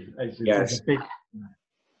 obviously, as a big.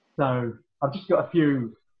 So I've just got a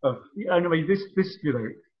few of, I mean, this, you know,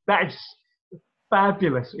 that's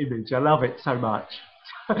fabulous image. I love it so much.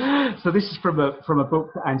 So this is from a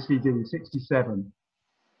book that Anthony did in '67,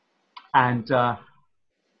 and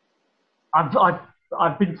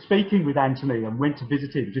I've been speaking with Anthony and went to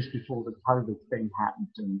visit him just before the COVID thing happened,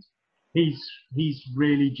 and he's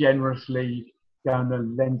really generously going to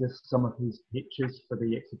lend us some of his pictures for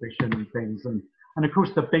the exhibition and things, and of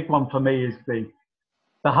course the big one for me is the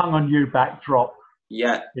Hung on You backdrop.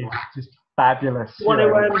 Yeah, it's just fabulous. Do you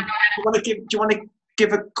want to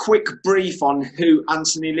give a quick brief on who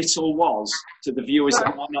Anthony Little was to the viewers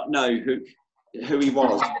that might not know who he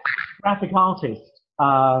was? Graphic artist,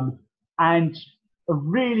 and a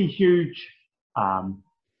really huge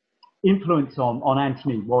influence on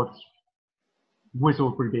Anthony was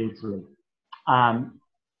Aubrey Beardsley, and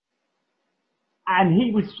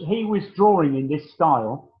he was drawing in this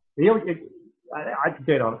style.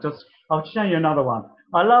 I'll show you another one.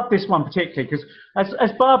 I love this one particularly because,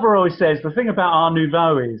 as Barbara always says, the thing about Art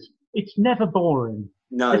Nouveau is it's never boring.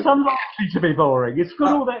 No. It's unlikely to be boring. It's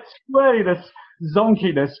got all that swirliness,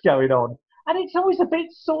 zonkiness going on, and it's always a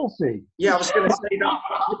bit saucy. Yeah, I was going to say that,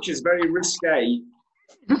 which is very risque.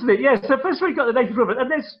 Isn't it? Yeah, so first we've got the naked woman,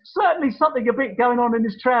 and there's certainly something a bit going on in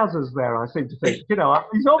his trousers there, I seem to think. You know,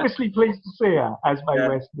 he's obviously pleased to see her, as Mae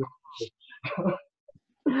West would.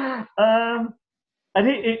 And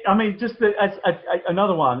I mean, just as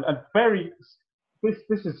another one,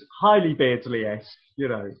 this is highly Beardsley-esque, you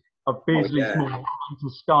know, of Beardsley's more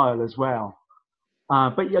style as well.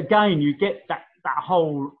 But again, you get that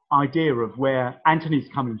whole idea of where Anthony's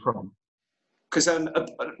coming from. Because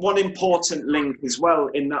one important link as well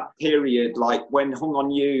in that period, like when Hung on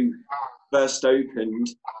You first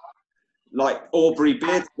opened, like Aubrey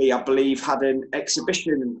Beardsley, I believe, had an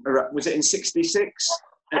exhibition, was it in '66?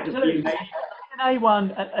 Absolutely. A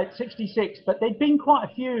one at '66, but there'd been quite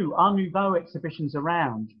a few Art Nouveau exhibitions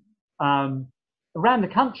around the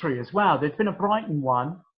country as well. There's been a Brighton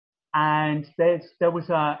one, and there was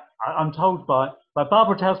I'm told by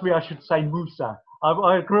Barbara tells me I should say Musa.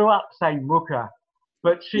 I grew up saying Muka,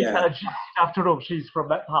 but she after all, she's from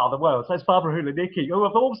that part of the world. So it's Barbara Hulanicki, who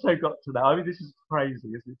I've also got to know. I mean, this is crazy,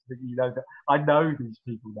 isn't it? You know that I know these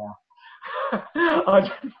people now.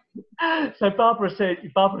 So Barbara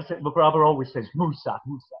always says Musa,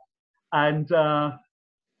 and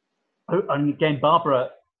again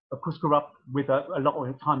Barbara, of course, grew up with a lot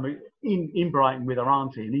of time in Brighton with her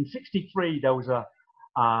auntie, and in '63 there was a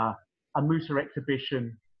Musa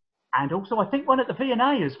exhibition, and also I think one at the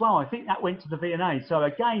V&A as well. I think that went to the V&A. So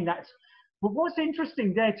again, but what's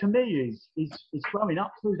interesting there to me is growing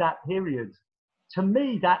up through that period. To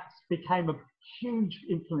me, that became a huge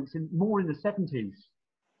influence more in the '70s.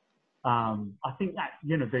 I think that,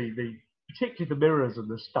 you know, particularly the mirrors and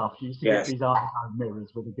the stuff. You used to get these archive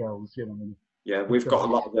mirrors with the girls, you know. Yeah, we've got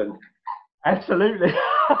a lot of them. Absolutely.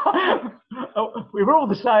 We were all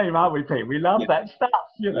the same, aren't we, Pete? We love that stuff,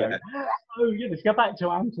 you know. So, you know, let's go back to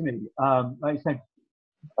Anthony. Like I said,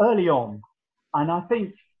 early on, and I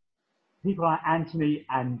think people like Anthony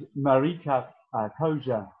and Marika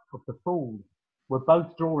Koja of The Fool were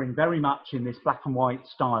both drawing very much in this black and white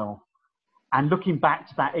style. And looking back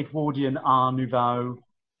to that Edwardian Art Nouveau,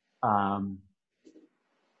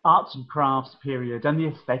 arts and crafts period, and the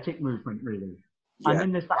aesthetic movement, really. Yeah. And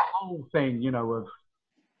then there's that whole thing, you know, of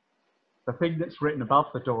the thing that's written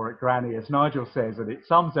above the door at Granny, as Nigel says, and it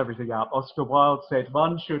sums everything up. Oscar Wilde said,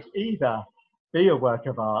 one should either be a work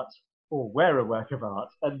of art or wear a work of art.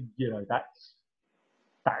 And, you know, that's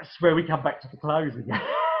where we come back to the clothes again.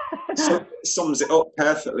 So, sums it up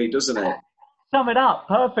perfectly, doesn't it? sum it up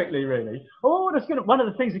perfectly, really. Oh, one of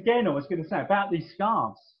the things again I was going to say about these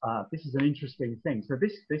scarves. This is an interesting thing. So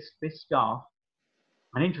this scarf,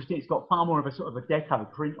 and interesting, it's got far more of a sort of a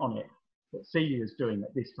deco print on it that Celia's doing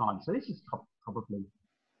at this time. So this is probably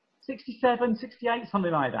 67, 68,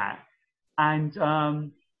 something like that. And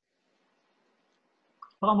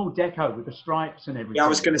far more deco with the stripes and everything. Yeah, I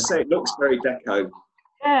was going to say, it looks very deco.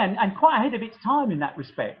 Yeah, and quite ahead of its time in that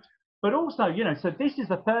respect. But also, you know, so this is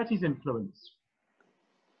a 30s influence.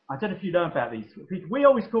 I don't know if you know about these. We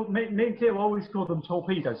always call, me and Claire always call them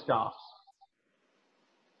torpedo scarves.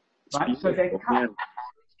 Right, so they're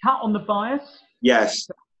cut on the bias. Yes.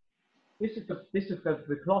 This is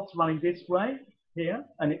the cloth's running this way here,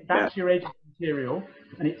 and that's your edge material,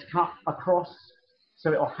 and it's cut across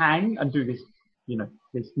so it'll hang and do this, you know,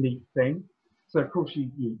 this neat thing. So of course you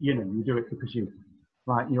do it because you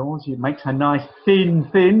like yours. It makes a nice thin,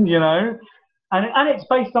 you know, and it's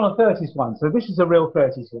based on a 30s one. So this is a real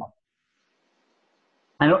 30s one.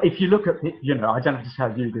 And if you look at, you know, I don't have to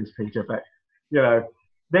tell you this, Peter, but you know,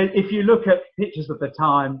 if you look at pictures of the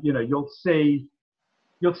time, you know, you'll see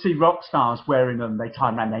rock stars wearing them. They tie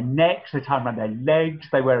them around their necks, they tie them around their legs,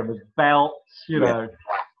 they wear them as belts, you know.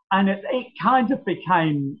 And it kind of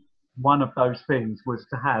became one of those things, was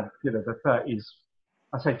to have, you know, the 30s,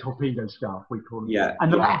 I say torpedo scarf, we call it. Yeah.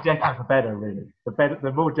 And the more deco, the better, really.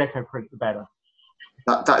 The more deco print, the better.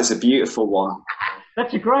 That is a beautiful one.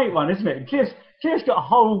 That's a great one, isn't it? Claire's got a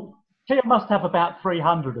whole, Claire must have about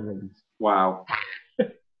 300 of these. Wow.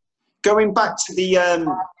 Going back to the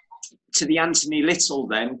Anthony Little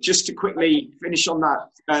then, just to quickly finish on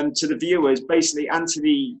that, to the viewers, basically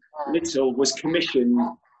Anthony Little was commissioned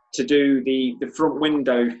to do the front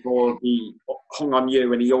window for the Hung on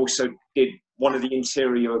You, and he also did one of the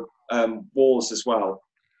interior walls as well.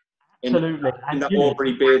 Absolutely. In that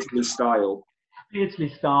Aubrey Beardsley style. Beardsley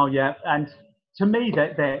style, yeah. And to me,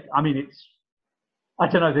 I mean, it's, I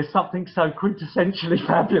don't know, there's something so quintessentially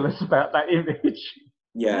fabulous about that image.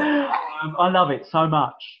 Yeah. I love it so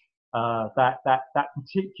much. That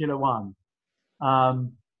particular one.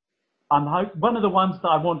 One of the ones that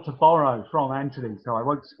I want to borrow from Anthony, so I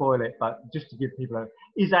won't spoil it, but just to give people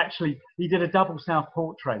is actually, he did a double south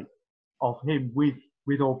portrait of him with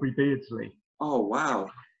Aubrey Beardsley. Oh, wow.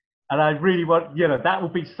 And I really want, you know, that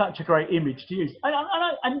would be such a great image to use.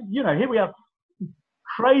 And you know, here we are,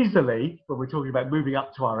 crazily, when we're talking about moving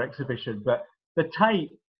up to our exhibition, but the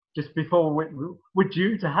Tate, just before we're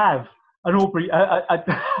due to have an Aubrey.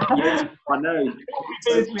 Yes, I know.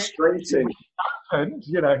 It's frustrating. And,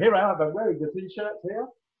 you know, here I am, I'm wearing the t-shirt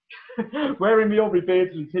here, wearing the Aubrey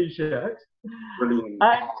Beardsley t-shirt. Brilliant.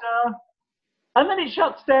 And then it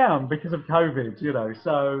shuts down because of COVID, you know.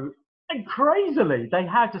 So, and crazily, they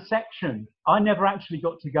had a section. I never actually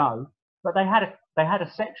got to go, but they had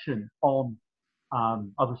a section on. I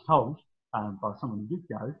was told by someone who did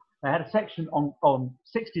go. They had a section on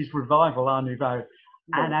 60s revival, Art Nouveau,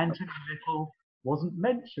 and Anthony Little wasn't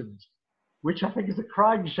mentioned, which I think is a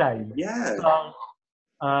crying shame. Yeah. So,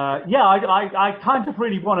 I kind of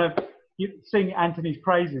really want to sing Anthony's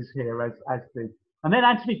praises here as the. And then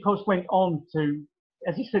Anthony, of course, went on to,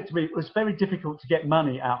 as he said to me, it was very difficult to get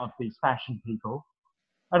money out of these fashion people.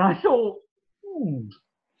 And I thought,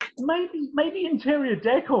 maybe interior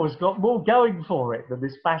decor's got more going for it than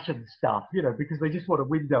this fashion stuff, you know, because they just want a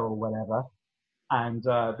window or whatever. And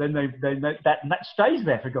then that stays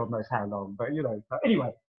there for God knows how long. But, you know,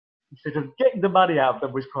 anyway, sort of getting the money out of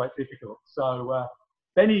them was quite difficult. So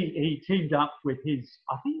then he teamed up with his,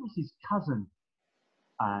 I think it was his cousin,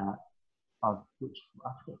 which I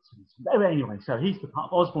forget. Anyway, so he's the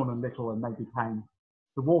part of Osborne and Little, and they became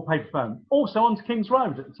the wallpaper firm. Also on King's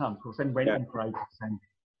Road at the time, of course, then went and created. And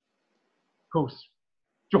of course,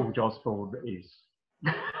 George Osborne is.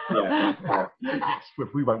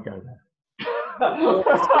 We won't go there.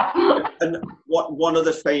 And one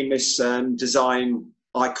other famous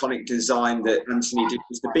iconic design that Anthony did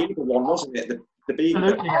was the Beaver one, wasn't it? The Beaver.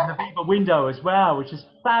 Absolutely, and the Beaver window as well, which is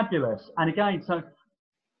fabulous. And again, so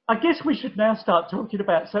I guess we should now start talking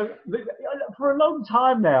about, so for a long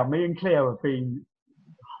time now, me and Cleo have been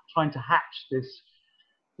trying to hatch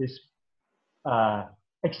this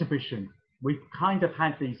exhibition. We've kind of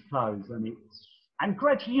had these clothes, and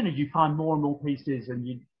gradually, you know, you find more and more pieces, and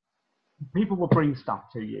people will bring stuff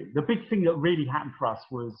to you. The big thing that really happened for us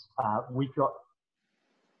was we got,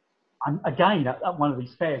 and again, at one of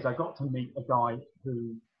these fairs, I got to meet a guy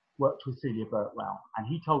who worked with Celia Birtwell, and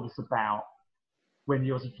he told us about when the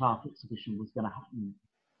Aussie Clark exhibition was going to happen,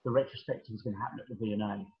 the retrospective was going to happen at the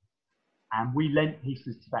V&A. And we lent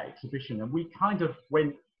pieces to that exhibition, and we kind of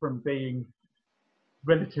went from being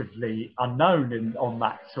relatively unknown on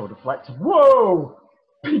that sort of like, whoa,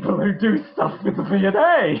 people who do stuff with the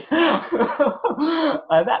V&A. That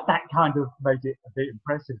kind of made it a bit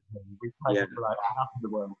impressive to me. We played for like half of the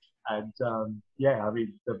world. And yeah, I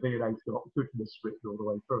mean, the V&A's got goodness written all the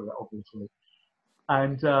way through it, obviously.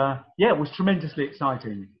 And yeah, it was tremendously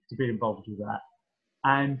exciting to be involved with that.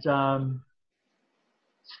 And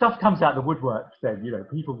stuff comes out of the woodwork then, you know,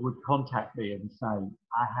 people would contact me and say,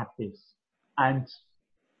 I have this. And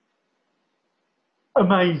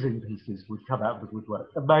amazing pieces would come out of the woodwork.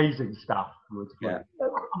 Amazing stuff would come.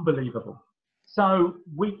 Unbelievable. So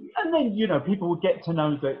and then, you know, people would get to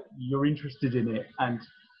know that you're interested in it. And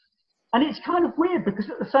it's kind of weird because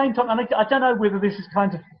at the same time, and I don't know whether this is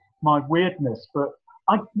kind of my weirdness, but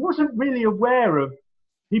I wasn't really aware of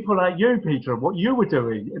people like you, Peter, and what you were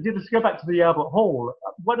doing. Let's go back to the Albert Hall.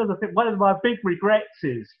 One of my big regrets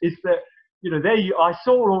is that, you know, I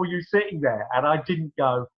saw all you sitting there, and I didn't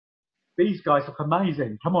go, these guys look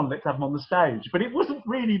amazing. Come on, let's have them on the stage. But it wasn't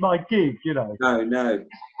really my gig, you know. No.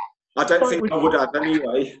 I don't think I would have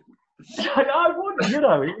anyway. I wouldn't, you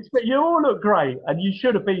know. But you all look great, and you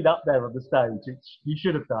should have been up there on the stage. You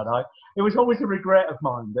should have done. It was always a regret of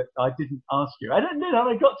mine that I didn't ask you. I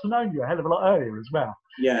got to know you a hell of a lot earlier as well.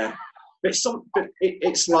 Yeah, but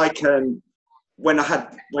it's like when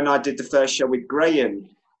I did the first show with Graham.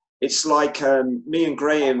 It's like me and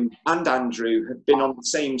Graham and Andrew have been on the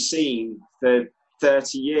same scene for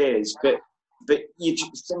 30 years, but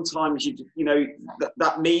sometimes you know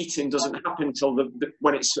that meeting doesn't happen until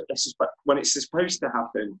when it's supposed to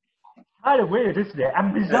happen. Kind of weird, isn't it?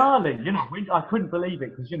 And bizarrely, you know, I couldn't believe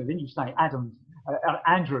it because, you know, then you say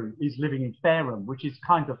Andrew is living in Fareham, which is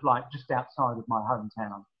kind of like just outside of my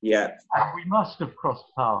hometown. Yeah. And we must have crossed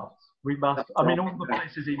paths. We must. I mean, all the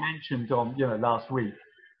places he mentioned on, you know, last week.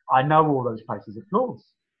 I know all those places, of course.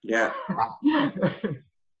 Yeah.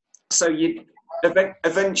 So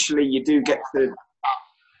eventually you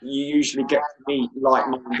usually get to meet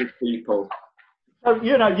like-minded people. So,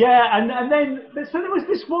 you know, yeah, and then so there was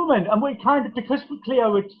this woman, and we kind of, because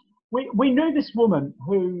Cleo we knew this woman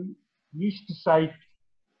who used to say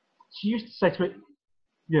to it,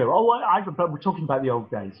 you know, we're talking about the old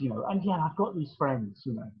days, you know, and yeah, I've got these friends,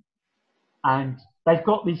 you know, and they've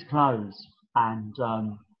got these clothes, and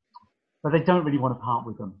but they don't really want to part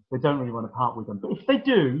with them. They don't really want to part with them. But if they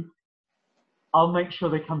do, I'll make sure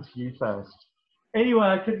they come to you first. Anyway,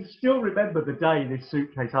 I can still remember the day this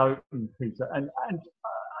suitcase opened, Peter, and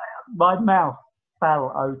my mouth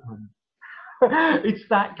fell open. It's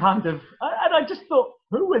that kind of, and I just thought,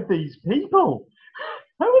 who are these people?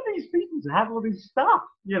 Who are these people to have all this stuff,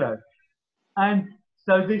 you know? And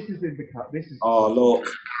so this is in the cup. This is. Oh, look.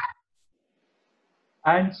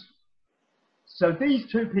 And so these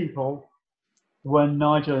two people were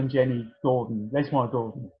Nigel and Jenny Gordon. That's my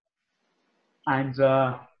Gordon. And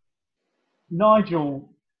Nigel,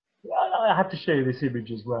 I have to show you this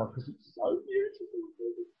image as well because it's so beautiful.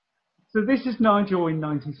 So this is Nigel in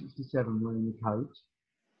 1967 wearing a coat.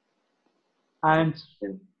 And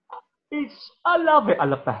I love it. I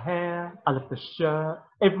love the hair. I love the shirt.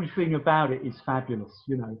 Everything about it is fabulous,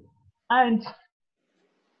 you know. And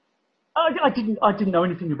I didn't know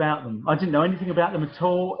anything about them. I didn't know anything about them at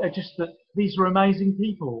all. Just that these were amazing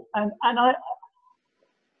people.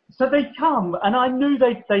 So they'd come, and I knew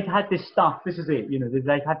they'd had this stuff. This is it, you know.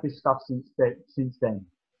 They'd had this stuff since then.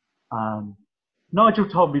 Nigel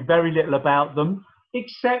told me very little about them,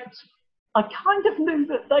 except I kind of knew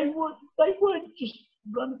that they weren't just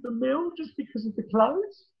run of the mill just because of the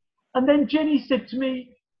clothes. And then Jenny said to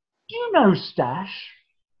me, "Do you know Stash?"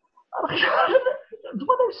 Do I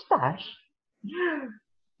know Stash?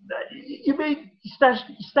 You mean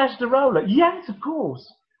Stash the Roller? Yes, of course.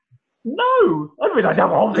 No, I mean I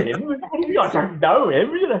know of him. I don't know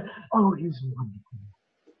him. You know. Oh, he's wonderful.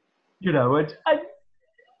 You know, and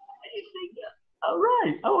you think, oh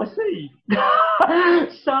right, oh I see.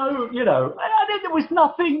 So you know, there was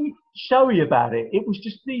nothing showy about it. It was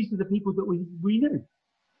just these are the people that we knew.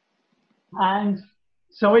 And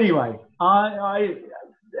so anyway,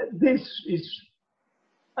 this is.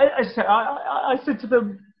 I said to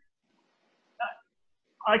them,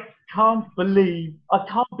 I can't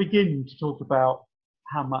begin to talk about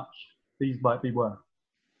how much these might be worth.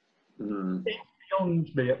 Mm. It's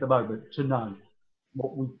beyond me at the moment to know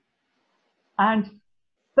what we. And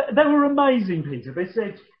they were amazing, Peter. They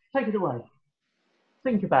said, take it away.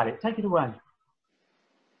 Think about it. Take it away.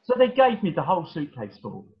 So they gave me the whole suitcase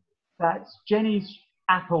full. That's Jenny's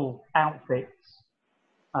Apple outfits,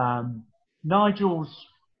 Nigel's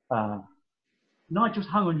hung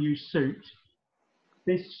on you suit,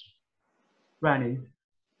 this granny,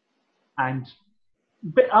 and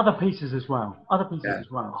but other pieces as well. Other pieces Yeah. as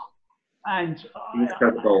well. And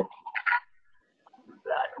Incredible.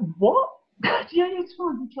 what? Yeah, it's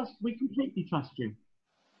fine. We completely trust you.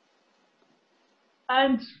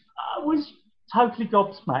 And I was totally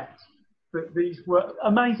gobsmacked that these were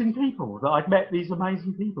amazing people, that I'd met these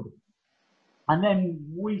amazing people. And then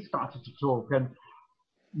we started to talk, and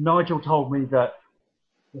Nigel told me that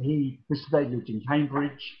they lived in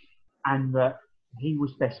Cambridge, and that he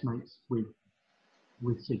was best mates with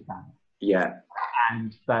Sid Barrett. Yeah.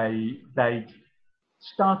 And they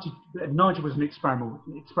started. Nigel was an experimental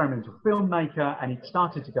filmmaker, and he'd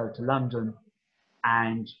started to go to London,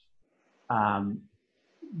 and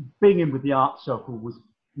being in with the art circle was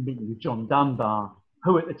meeting with John Dunbar,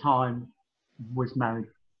 who at the time was married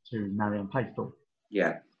to Marianne Faithfull.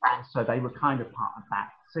 Yeah. So they were kind of part of that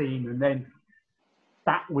scene, and then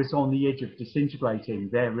that was on the edge of disintegrating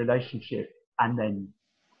their relationship, and then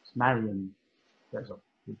Marianne goes off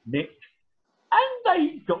with Nick, and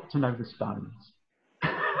they got to know the Stones.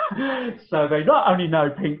 So they not only know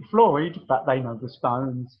Pink Floyd, but they know the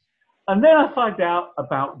Stones. And then I find out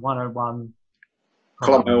about 101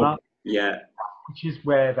 Clonmel. Yeah. which is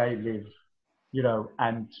where they live, you know,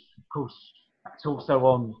 and of course it's also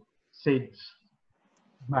on Sid's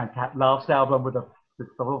Madcap Laughs album with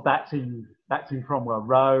that's in Cromwell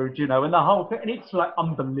Road, you know, and the whole thing, and it's like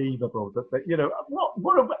unbelievable that you know,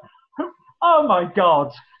 oh my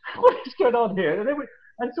God, what is going on here?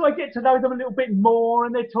 And so I get to know them a little bit more,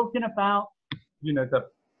 and they're talking about, you know,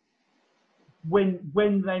 when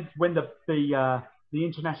the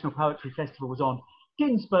International Poetry Festival was on,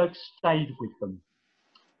 Ginsberg stayed with them.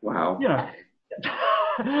 Wow. You know,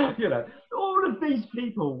 you know, all of these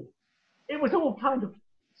people, it was all kind of,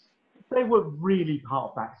 they were really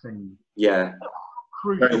part of that scene. Yeah.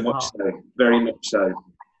 Crucial Very much part, so. Very much so.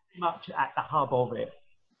 much at the hub of it.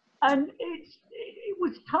 And it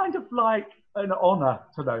was kind of like an honour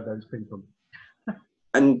to know those people.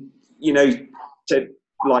 And, you know, to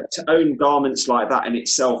own garments like that in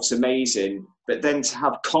itself is amazing, but then to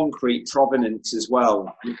have concrete provenance as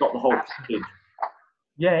well. You've got the whole package.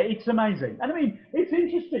 Yeah, it's amazing. And I mean, it's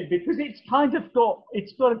interesting because it's kind of got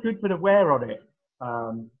a good bit of wear on it.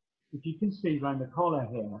 If you can see around the collar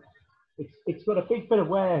here, it's got a big bit of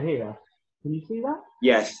wear here. Can you see that?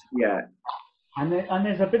 Yes, yeah. And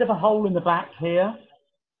there's a bit of a hole in the back here.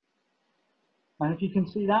 And if you can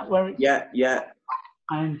see that, where it's... Yeah, yeah.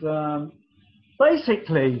 And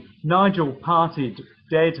basically, Nigel partied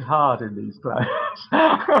dead hard in these clothes.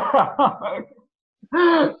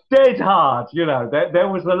 Dead hard, you know. There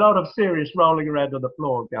was a lot of serious rolling around on the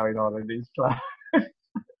floor going on in these clothes.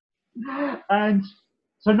 And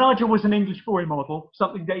so Nigel was an English boy model,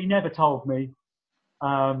 something that he never told me.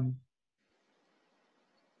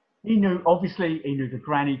 He knew the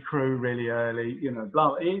Granny Crew really early, you know.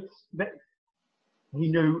 He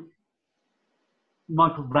knew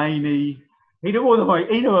Michael Rainey. He knew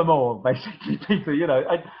them all, basically, people, you know.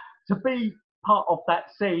 And to be part of that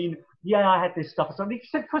scene, yeah, I had this stuff. So he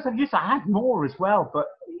said, because I had more as well, but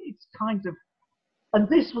it's kind of, and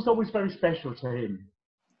this was always very special to him.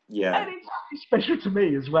 Yeah. And it's special to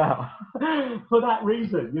me as well, for that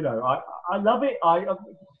reason, you know. I love it.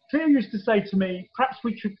 Cleo used to say to me, perhaps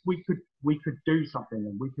we could do something,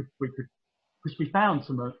 and we could, because we found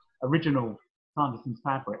some original Sanderson's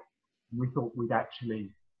fabric, and we thought we'd actually,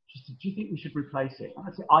 she said, do you think we should replace it? And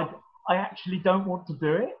I said, I actually don't want to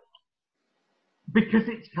do it, because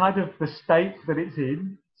it's kind of the state that it's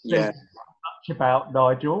in says much about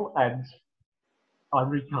Nigel, and I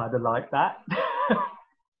really kind of like that.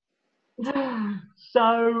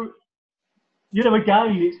 So, you know,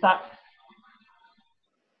 again, it's that,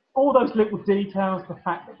 all those little details, the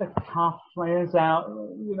fact that the cuff flares out,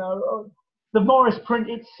 you know, the Morris print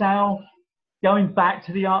itself, going back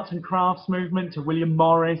to the arts and crafts movement, to William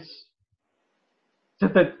Morris, to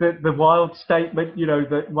the wild statement, you know,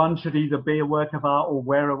 that one should either be a work of art or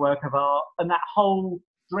wear a work of art, and that whole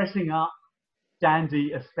dressing up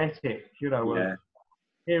dandy aesthetic, you know. Yeah.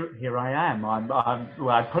 Here I am.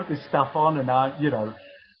 I put this stuff on, and you know,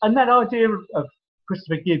 and that idea of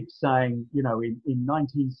Christopher Gibbs saying, you know, in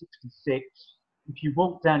 1966, if you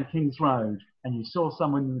walked down King's Road and you saw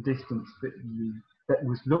someone in the distance that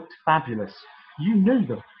looked fabulous, you knew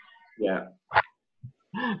them. Yeah.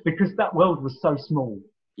 Because that world was so small.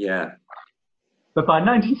 Yeah. But by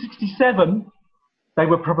 1967, they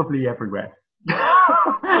were probably everywhere.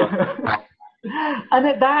 Yeah. And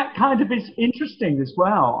that kind of is interesting as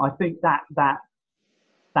well. I think that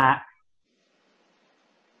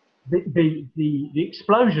the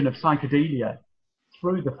explosion of psychedelia,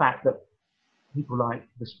 through the fact that people like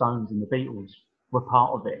the Stones and the Beatles were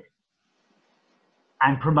part of it,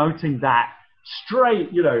 and promoting that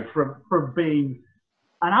straight, you know, from being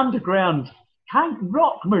an underground kind of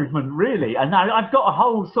rock movement, really. And I've got a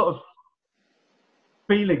whole sort of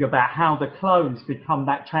feeling about how the Clones become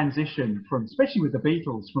that transition from, especially with the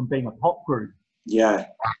Beatles, from being a pop group, Yeah,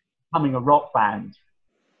 becoming a rock band.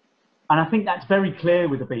 And I think that's very clear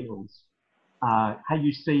with the Beatles, how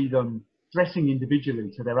you see them dressing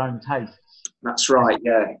individually to their own tastes. that's right.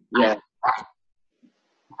 Yeah, yeah,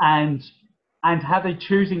 And how they're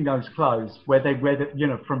choosing those clothes, where they wear the, you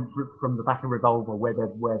know, from the back of Revolver, where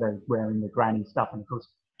they're wearing the granny stuff, and of course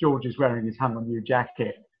George is wearing his Hung on You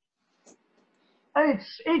jacket.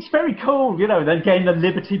 It's very cool, you know. Then again, the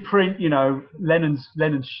Liberty print, you know, Lennon's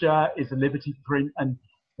shirt is a Liberty print, and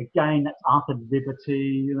again that's Arthur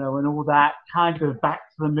Liberty, you know, and all that kind of back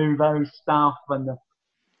to the Nouveau stuff, and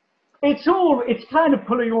it's kind of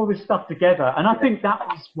pulling all this stuff together, and I think that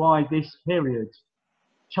was why this period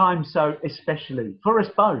chimes so especially for us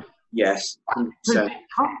both. yes, Because it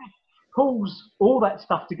kind of pulls all that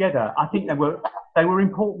stuff together. I think they were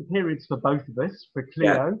important periods for both of us. For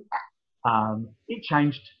Cleo, it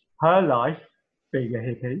changed her life, being a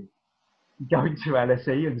hippie, going to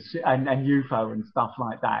LSE and UFO and stuff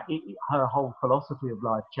like that. Her whole philosophy of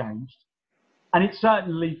life changed, and it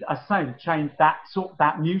certainly, I say, changed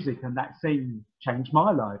that music and that scene changed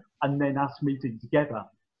my life. And then us meeting together,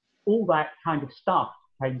 all that kind of stuff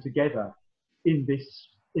came together in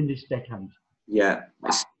this decade. yeah.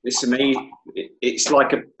 It's to me, it's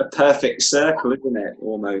like a perfect circle, isn't it?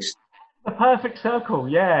 Almost. A perfect circle,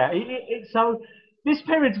 yeah. So this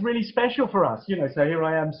period's really special for us, you know. So here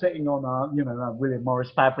I am sitting on a William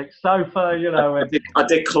Morris fabric sofa, you know. I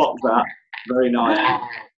did clock that. Very nice.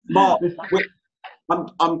 Mark,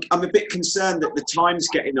 I'm a bit concerned that the time's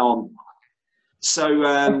getting on.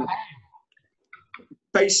 So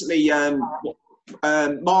basically,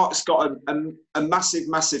 Mark's got a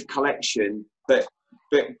massive collection, but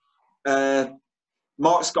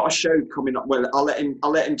Mark's got a show coming up. Well, I'll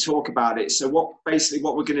let him talk about it. So what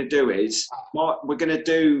we're going to do is, Mark, we're going to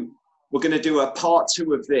do a part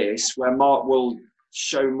 2 of this, where Mark will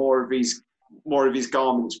show more of his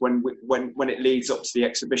garments when it leads up to the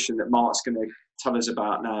exhibition that Mark's going to tell us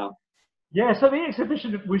about now. Yeah, so the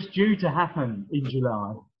exhibition was due to happen in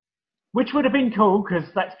July, which would have been cool because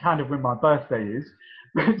that's kind of when my birthday is.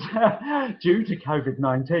 But due to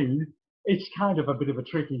COVID-19, it's kind of a bit of a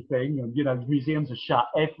tricky thing. And, you know, museums are shut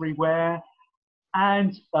everywhere.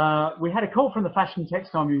 And we had a call from the Fashion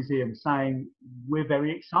Textile Museum saying, we're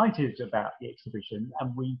very excited about the exhibition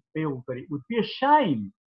and we feel that it would be a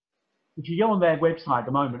shame. If you go on their website at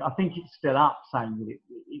the moment, I think it's still up, saying that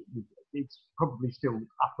it's probably still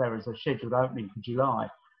up there as a scheduled opening for July.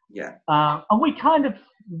 Yeah. And we kind of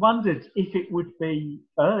wondered if it would be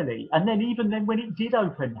early. And then even then when it did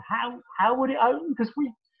open, how would it open? Because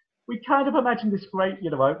we kind of imagined this great, you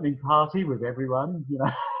know, opening party with everyone, you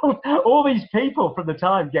know, all these people from the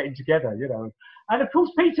time getting together, you know. And of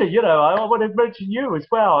course, Peter, you know, I want to mention you as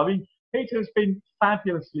well. I mean, Peter's been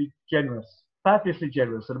fabulously generous.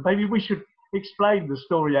 And maybe we should explain the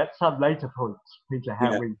story at some later point, Peter,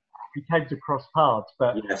 how we came to cross paths.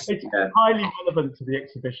 But it's highly relevant to the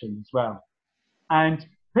exhibition as well. And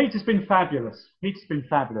Peter's been fabulous. And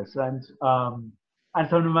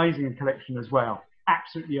it's an amazing collection as well.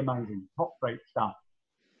 Absolutely amazing, top rate stuff.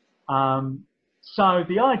 So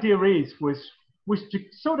the idea was to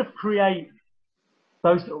sort of create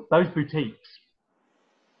those boutiques.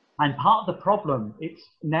 And part of the problem, it's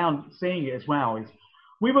now seeing it as well, is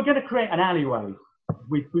we were going to create an alleyway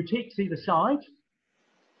with boutiques either side.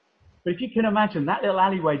 But if you can imagine, that little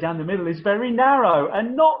alleyway down the middle is very narrow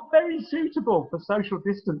and not very suitable for social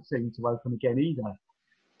distancing to open again either.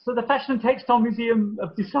 So the Fashion and Textile Museum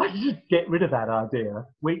have decided to get rid of that idea.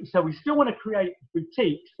 So we still want to create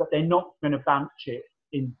boutiques, but they're not going to bunch it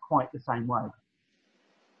in quite the same way.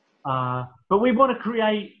 But we want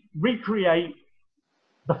to recreate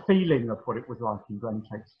the feeling of what it was like in Granny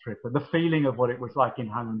Takes a Trip, and the feeling of what it was like in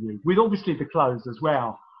Hung on You, with obviously the clothes as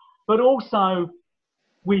well, but also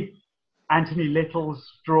with Anthony Little's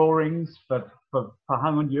drawings for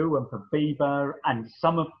Hung on You and for Bieber, and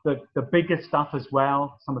some of the bigger stuff as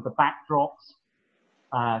well, some of the backdrops,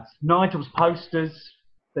 Nigel's posters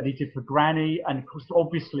that he did for Granny, and of course,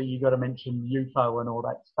 obviously, you've got to mention UFO and all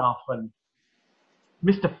that stuff, and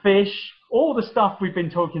Mr. Fish, all the stuff we've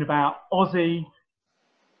been talking about, Ozzy,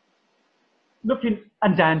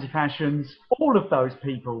 and Dandy Fashions, all of those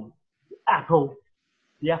people,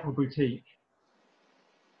 the Apple Boutique.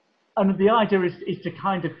 And the idea is to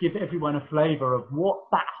kind of give everyone a flavour of what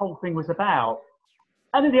that whole thing was about.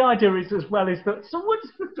 And then the idea is as well is that, so what's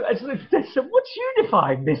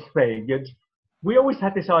unifying this thing? And we always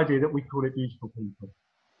had this idea that we call it Beautiful People.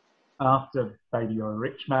 After Baby You're a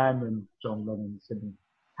Rich Man and John Lennon singing,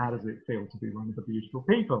 how does it feel to be one of the beautiful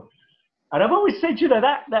people? And I've always said, you know,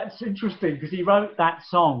 that's interesting because he wrote that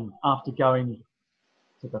song after going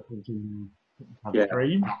to the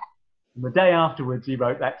dream. And the day afterwards, he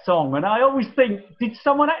wrote that song. And I always think, did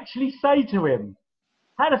someone actually say to him,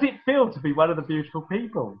 how does it feel to be one of the beautiful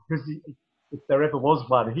people? Because if there ever was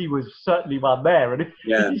one, he was certainly one there. And if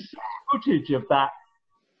you see footage of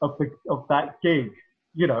that gig,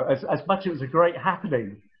 you know, as much as it was a great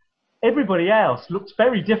happening, everybody else looks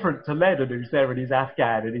very different to Lennon, who's there in his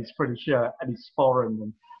Afghan and his frilly shirt and his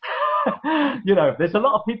sporran. And, you know, there's a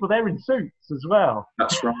lot of people there in suits as well.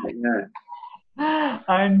 That's right, yeah.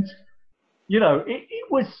 And, you know,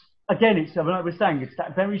 it was, again, it's, like I was saying, it's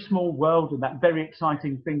that very small world and that very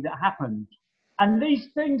exciting thing that happened. And these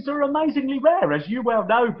things are amazingly rare, as you well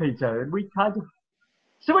know, Peter. And we kind of...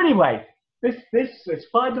 So anyway, this is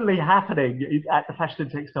finally happening at the Fashion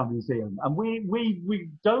and Textile Museum. And we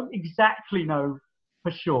don't exactly know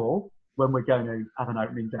for sure when we're going to have an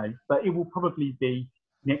opening day, but it will probably be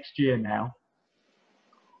next year now.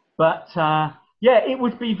 But yeah, it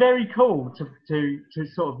would be very cool to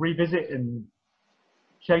sort of revisit and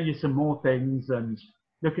show you some more things and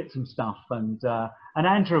look at some stuff. And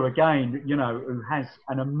Andrew, again, you know, who has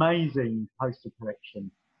an amazing poster collection,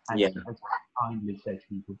 has kindly said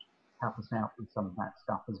he would help us out with some of that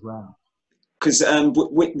stuff as well. Because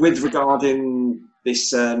with regarding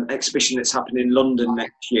this exhibition that's happening in London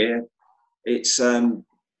next year, it's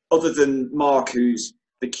other than Mark, who's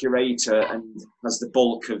the curator and has the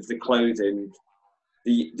bulk of the clothing,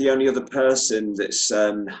 the only other person that's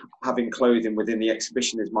having clothing within the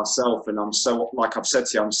exhibition is myself, and I'm so, like I've said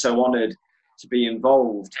to you, I'm so honoured to be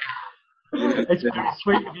involved. You know, it's very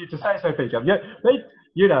sweet of you to say so, Peter. Yeah,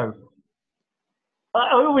 you know,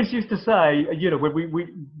 I always used to say, you know, when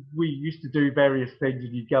we used to do various things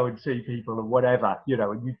and you'd go and see people or whatever, you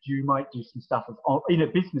know, and you might do some stuff in a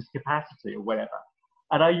business capacity or whatever.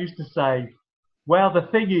 And I used to say, well, the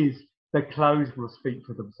thing is, the clothes will speak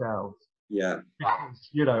for themselves. Yeah. Because,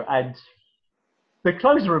 you know, and the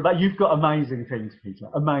clothes are about, you've got amazing things, Peter,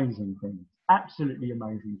 amazing things, absolutely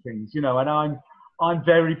amazing things, you know, and I'm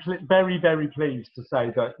very, very, very pleased to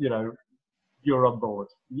say that, you know, you're on board.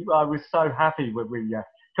 I was so happy when we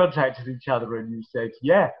contacted each other and you said,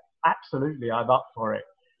 yeah, absolutely, I'm up for it.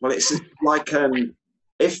 Well, it's like,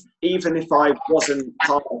 even if I wasn't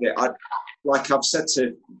part of it, like I've said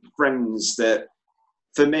to friends that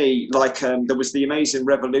for me, like there was the Amazing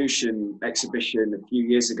Revolution exhibition a few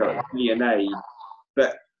years ago at V&A,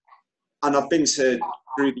 and I've been to,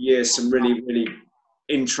 through the years, some really, really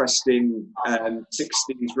interesting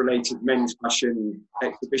 60s related men's fashion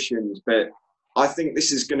exhibitions, but I think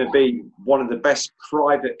this is going to be one of the best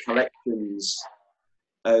private collections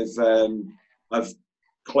of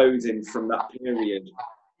clothing from that period.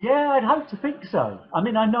 Yeah, I'd hope to think so. I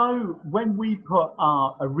mean, I know when we put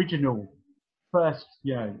our original first,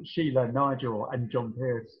 you know, Sheila, Nigel and John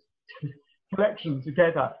Pierce collection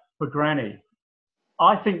together for Granny,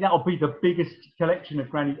 I think that'll be the biggest collection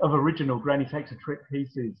of original Granny Takes a Trip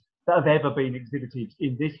pieces that have ever been exhibited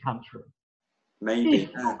in this country. Maybe.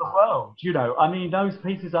 If not the world, you know. I mean, those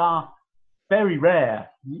pieces are very rare.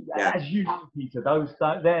 Yeah. As you know, Peter,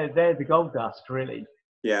 they're the gold dust, really.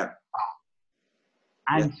 Yeah.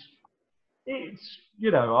 And it's, you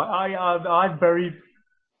know, I'm very,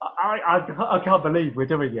 I can't believe we're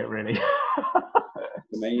doing it, really.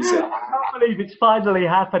 Amazing. I can't believe it's finally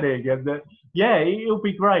happening, and that, yeah, it'll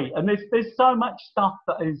be great. And there's so much stuff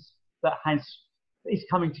that is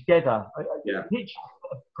coming together. Yeah. Pictures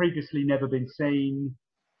that have previously never been seen.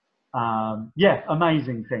 Yeah,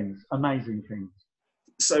 amazing things.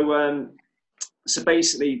 So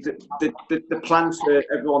basically, the plan for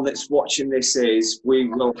everyone that's watching this is we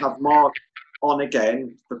will have Mark on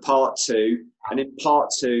again for part 2, and in part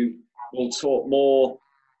 2 we'll talk more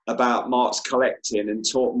about Mark's collecting and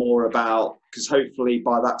talk more about, because hopefully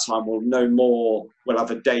by that time we'll know more, we'll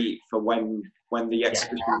have a date for when the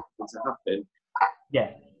exhibition is going to happen.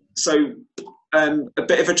 Yeah. So a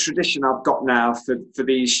bit of a tradition I've got now for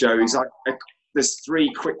these shows, there's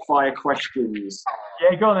 3 quick fire questions.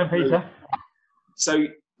 Yeah, go on then, Peter. So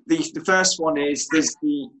the first one is,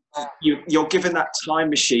 you're given that time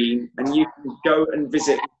machine and you can go and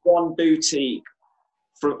visit one boutique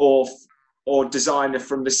or designer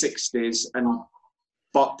from the 60s and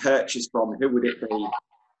purchase from. Who would it be?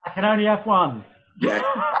 I can only have one. Yeah.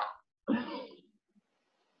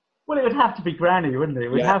 Well, it would have to be Granny, wouldn't it? It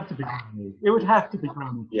would have to be Granny. It would have to be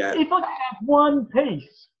Granny. Yeah. If I could have one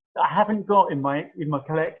piece that I haven't got in my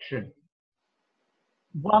collection,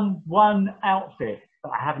 one outfit that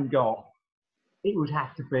I haven't got, it would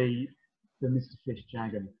have to be the Mr. Fish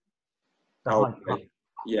Jagger. Okay.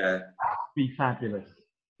 Yeah. Be fabulous.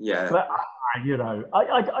 Yeah. But you know,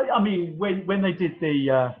 I mean, when they did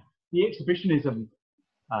the exhibitionism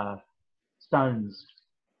stones,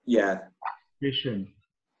 yeah, exhibition,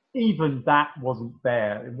 even that wasn't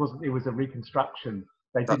there. It wasn't. It was a reconstruction.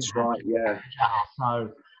 They That's didn't right. Yeah. So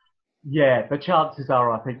yeah, the chances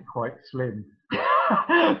are, I think, quite slim.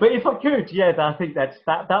 But if I could, yeah, I think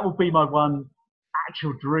that would be my one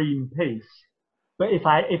actual dream piece. But if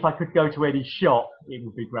I could go to any shop, it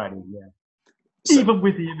would be Granny. Yeah. So, even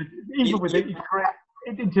with the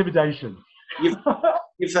intimidation.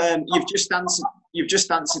 You've just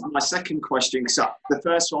answered my second question. So the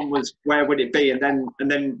first one was where would it be, and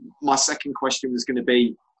then my second question was going to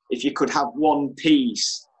be if you could have one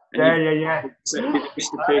piece. Yeah. So there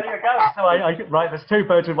you go. So right, there's two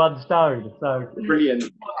birds with one stone. So brilliant.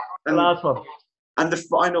 The last one. And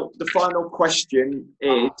the final question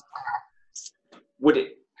is: would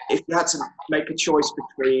it, if you had to make a choice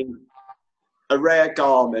between a rare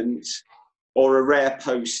garment or a rare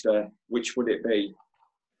poster, which would it be?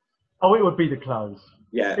 Oh, it would be the clothes.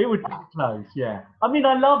 Yeah. It would be the clothes, yeah. I mean,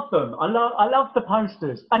 I love them. I love the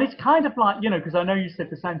posters. And it's kind of like, you know, because I know you said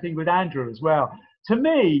the same thing with Andrew as well. To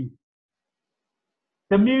me,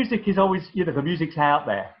 the music is always, you know, the music's out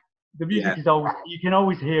there. The music is always, you can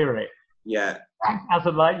always hear it. Yeah.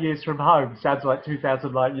 2,000 light years from home sounds like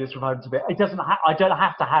 2,000 light years from home to me. It doesn't. I don't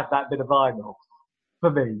have to have that bit of vinyl. For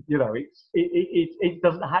me, you know, it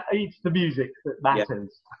doesn't have. It's the music that matters.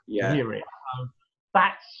 Yeah. Hear it.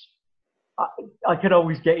 That's. I could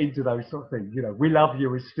always get into those sort of things. You know, We Love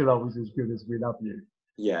You is still always as good as We Love You.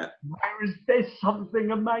 Yeah. Whereas there's something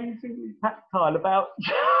amazingly tactile about,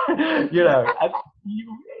 you know, and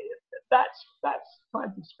that's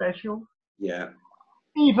kind of special. Yeah.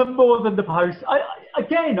 Even more than the post.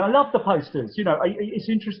 Again, I love the posters. You know, it's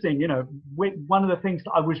interesting. You know, one of the things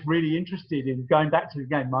that I was really interested in, going back to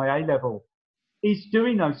again my A level, is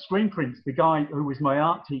doing those screen prints. The guy who was my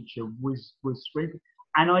art teacher was screen,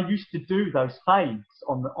 and I used to do those fades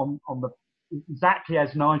on the exactly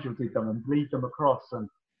as Nigel did them and bleed them across. And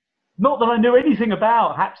not that I knew anything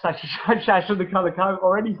about Hapsash and the Colour Coat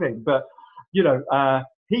or anything, but you know,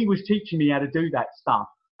 he was teaching me how to do that stuff.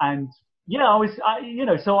 And yeah, I've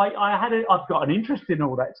got an interest in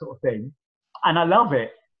all that sort of thing, and I love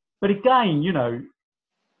it. But again, you know,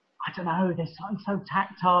 I don't know. There's something so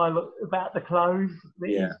tactile about the clothes.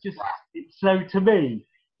 It's just, so to me,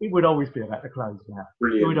 it would always be about the clothes now.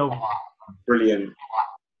 Brilliant. It would always. Brilliant.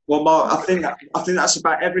 Well, Mark, I think that's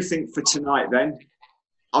about everything for tonight. Then,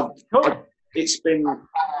 it's been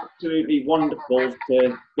absolutely wonderful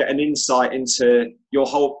to get an insight into your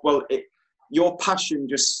whole. Well, your passion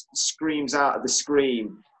just screams out of the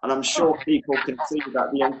screen, and I'm sure people can see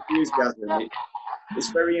that, the enthusiasm. It's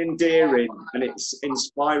very endearing and it's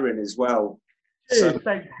inspiring as well. So,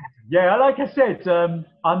 yeah, like I said,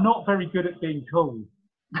 I'm not very good at being cool.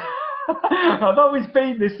 I've always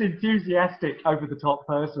been this enthusiastic, over-the-top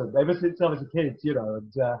person ever since I was a kid, you know,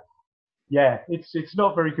 and yeah, it's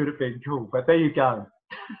not very good at being cool, but there you go.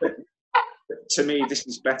 But to me, this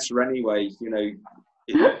is better anyway, you know.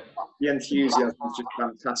 The enthusiasm is just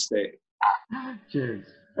fantastic. Cheers.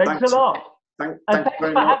 Thanks a lot. Thanks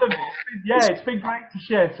for having me. It's been great to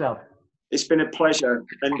share stuff. It's been a pleasure,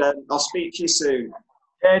 and I'll speak to you soon.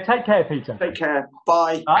 Yeah, take care, Peter. Take care.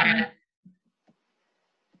 Bye. Bye.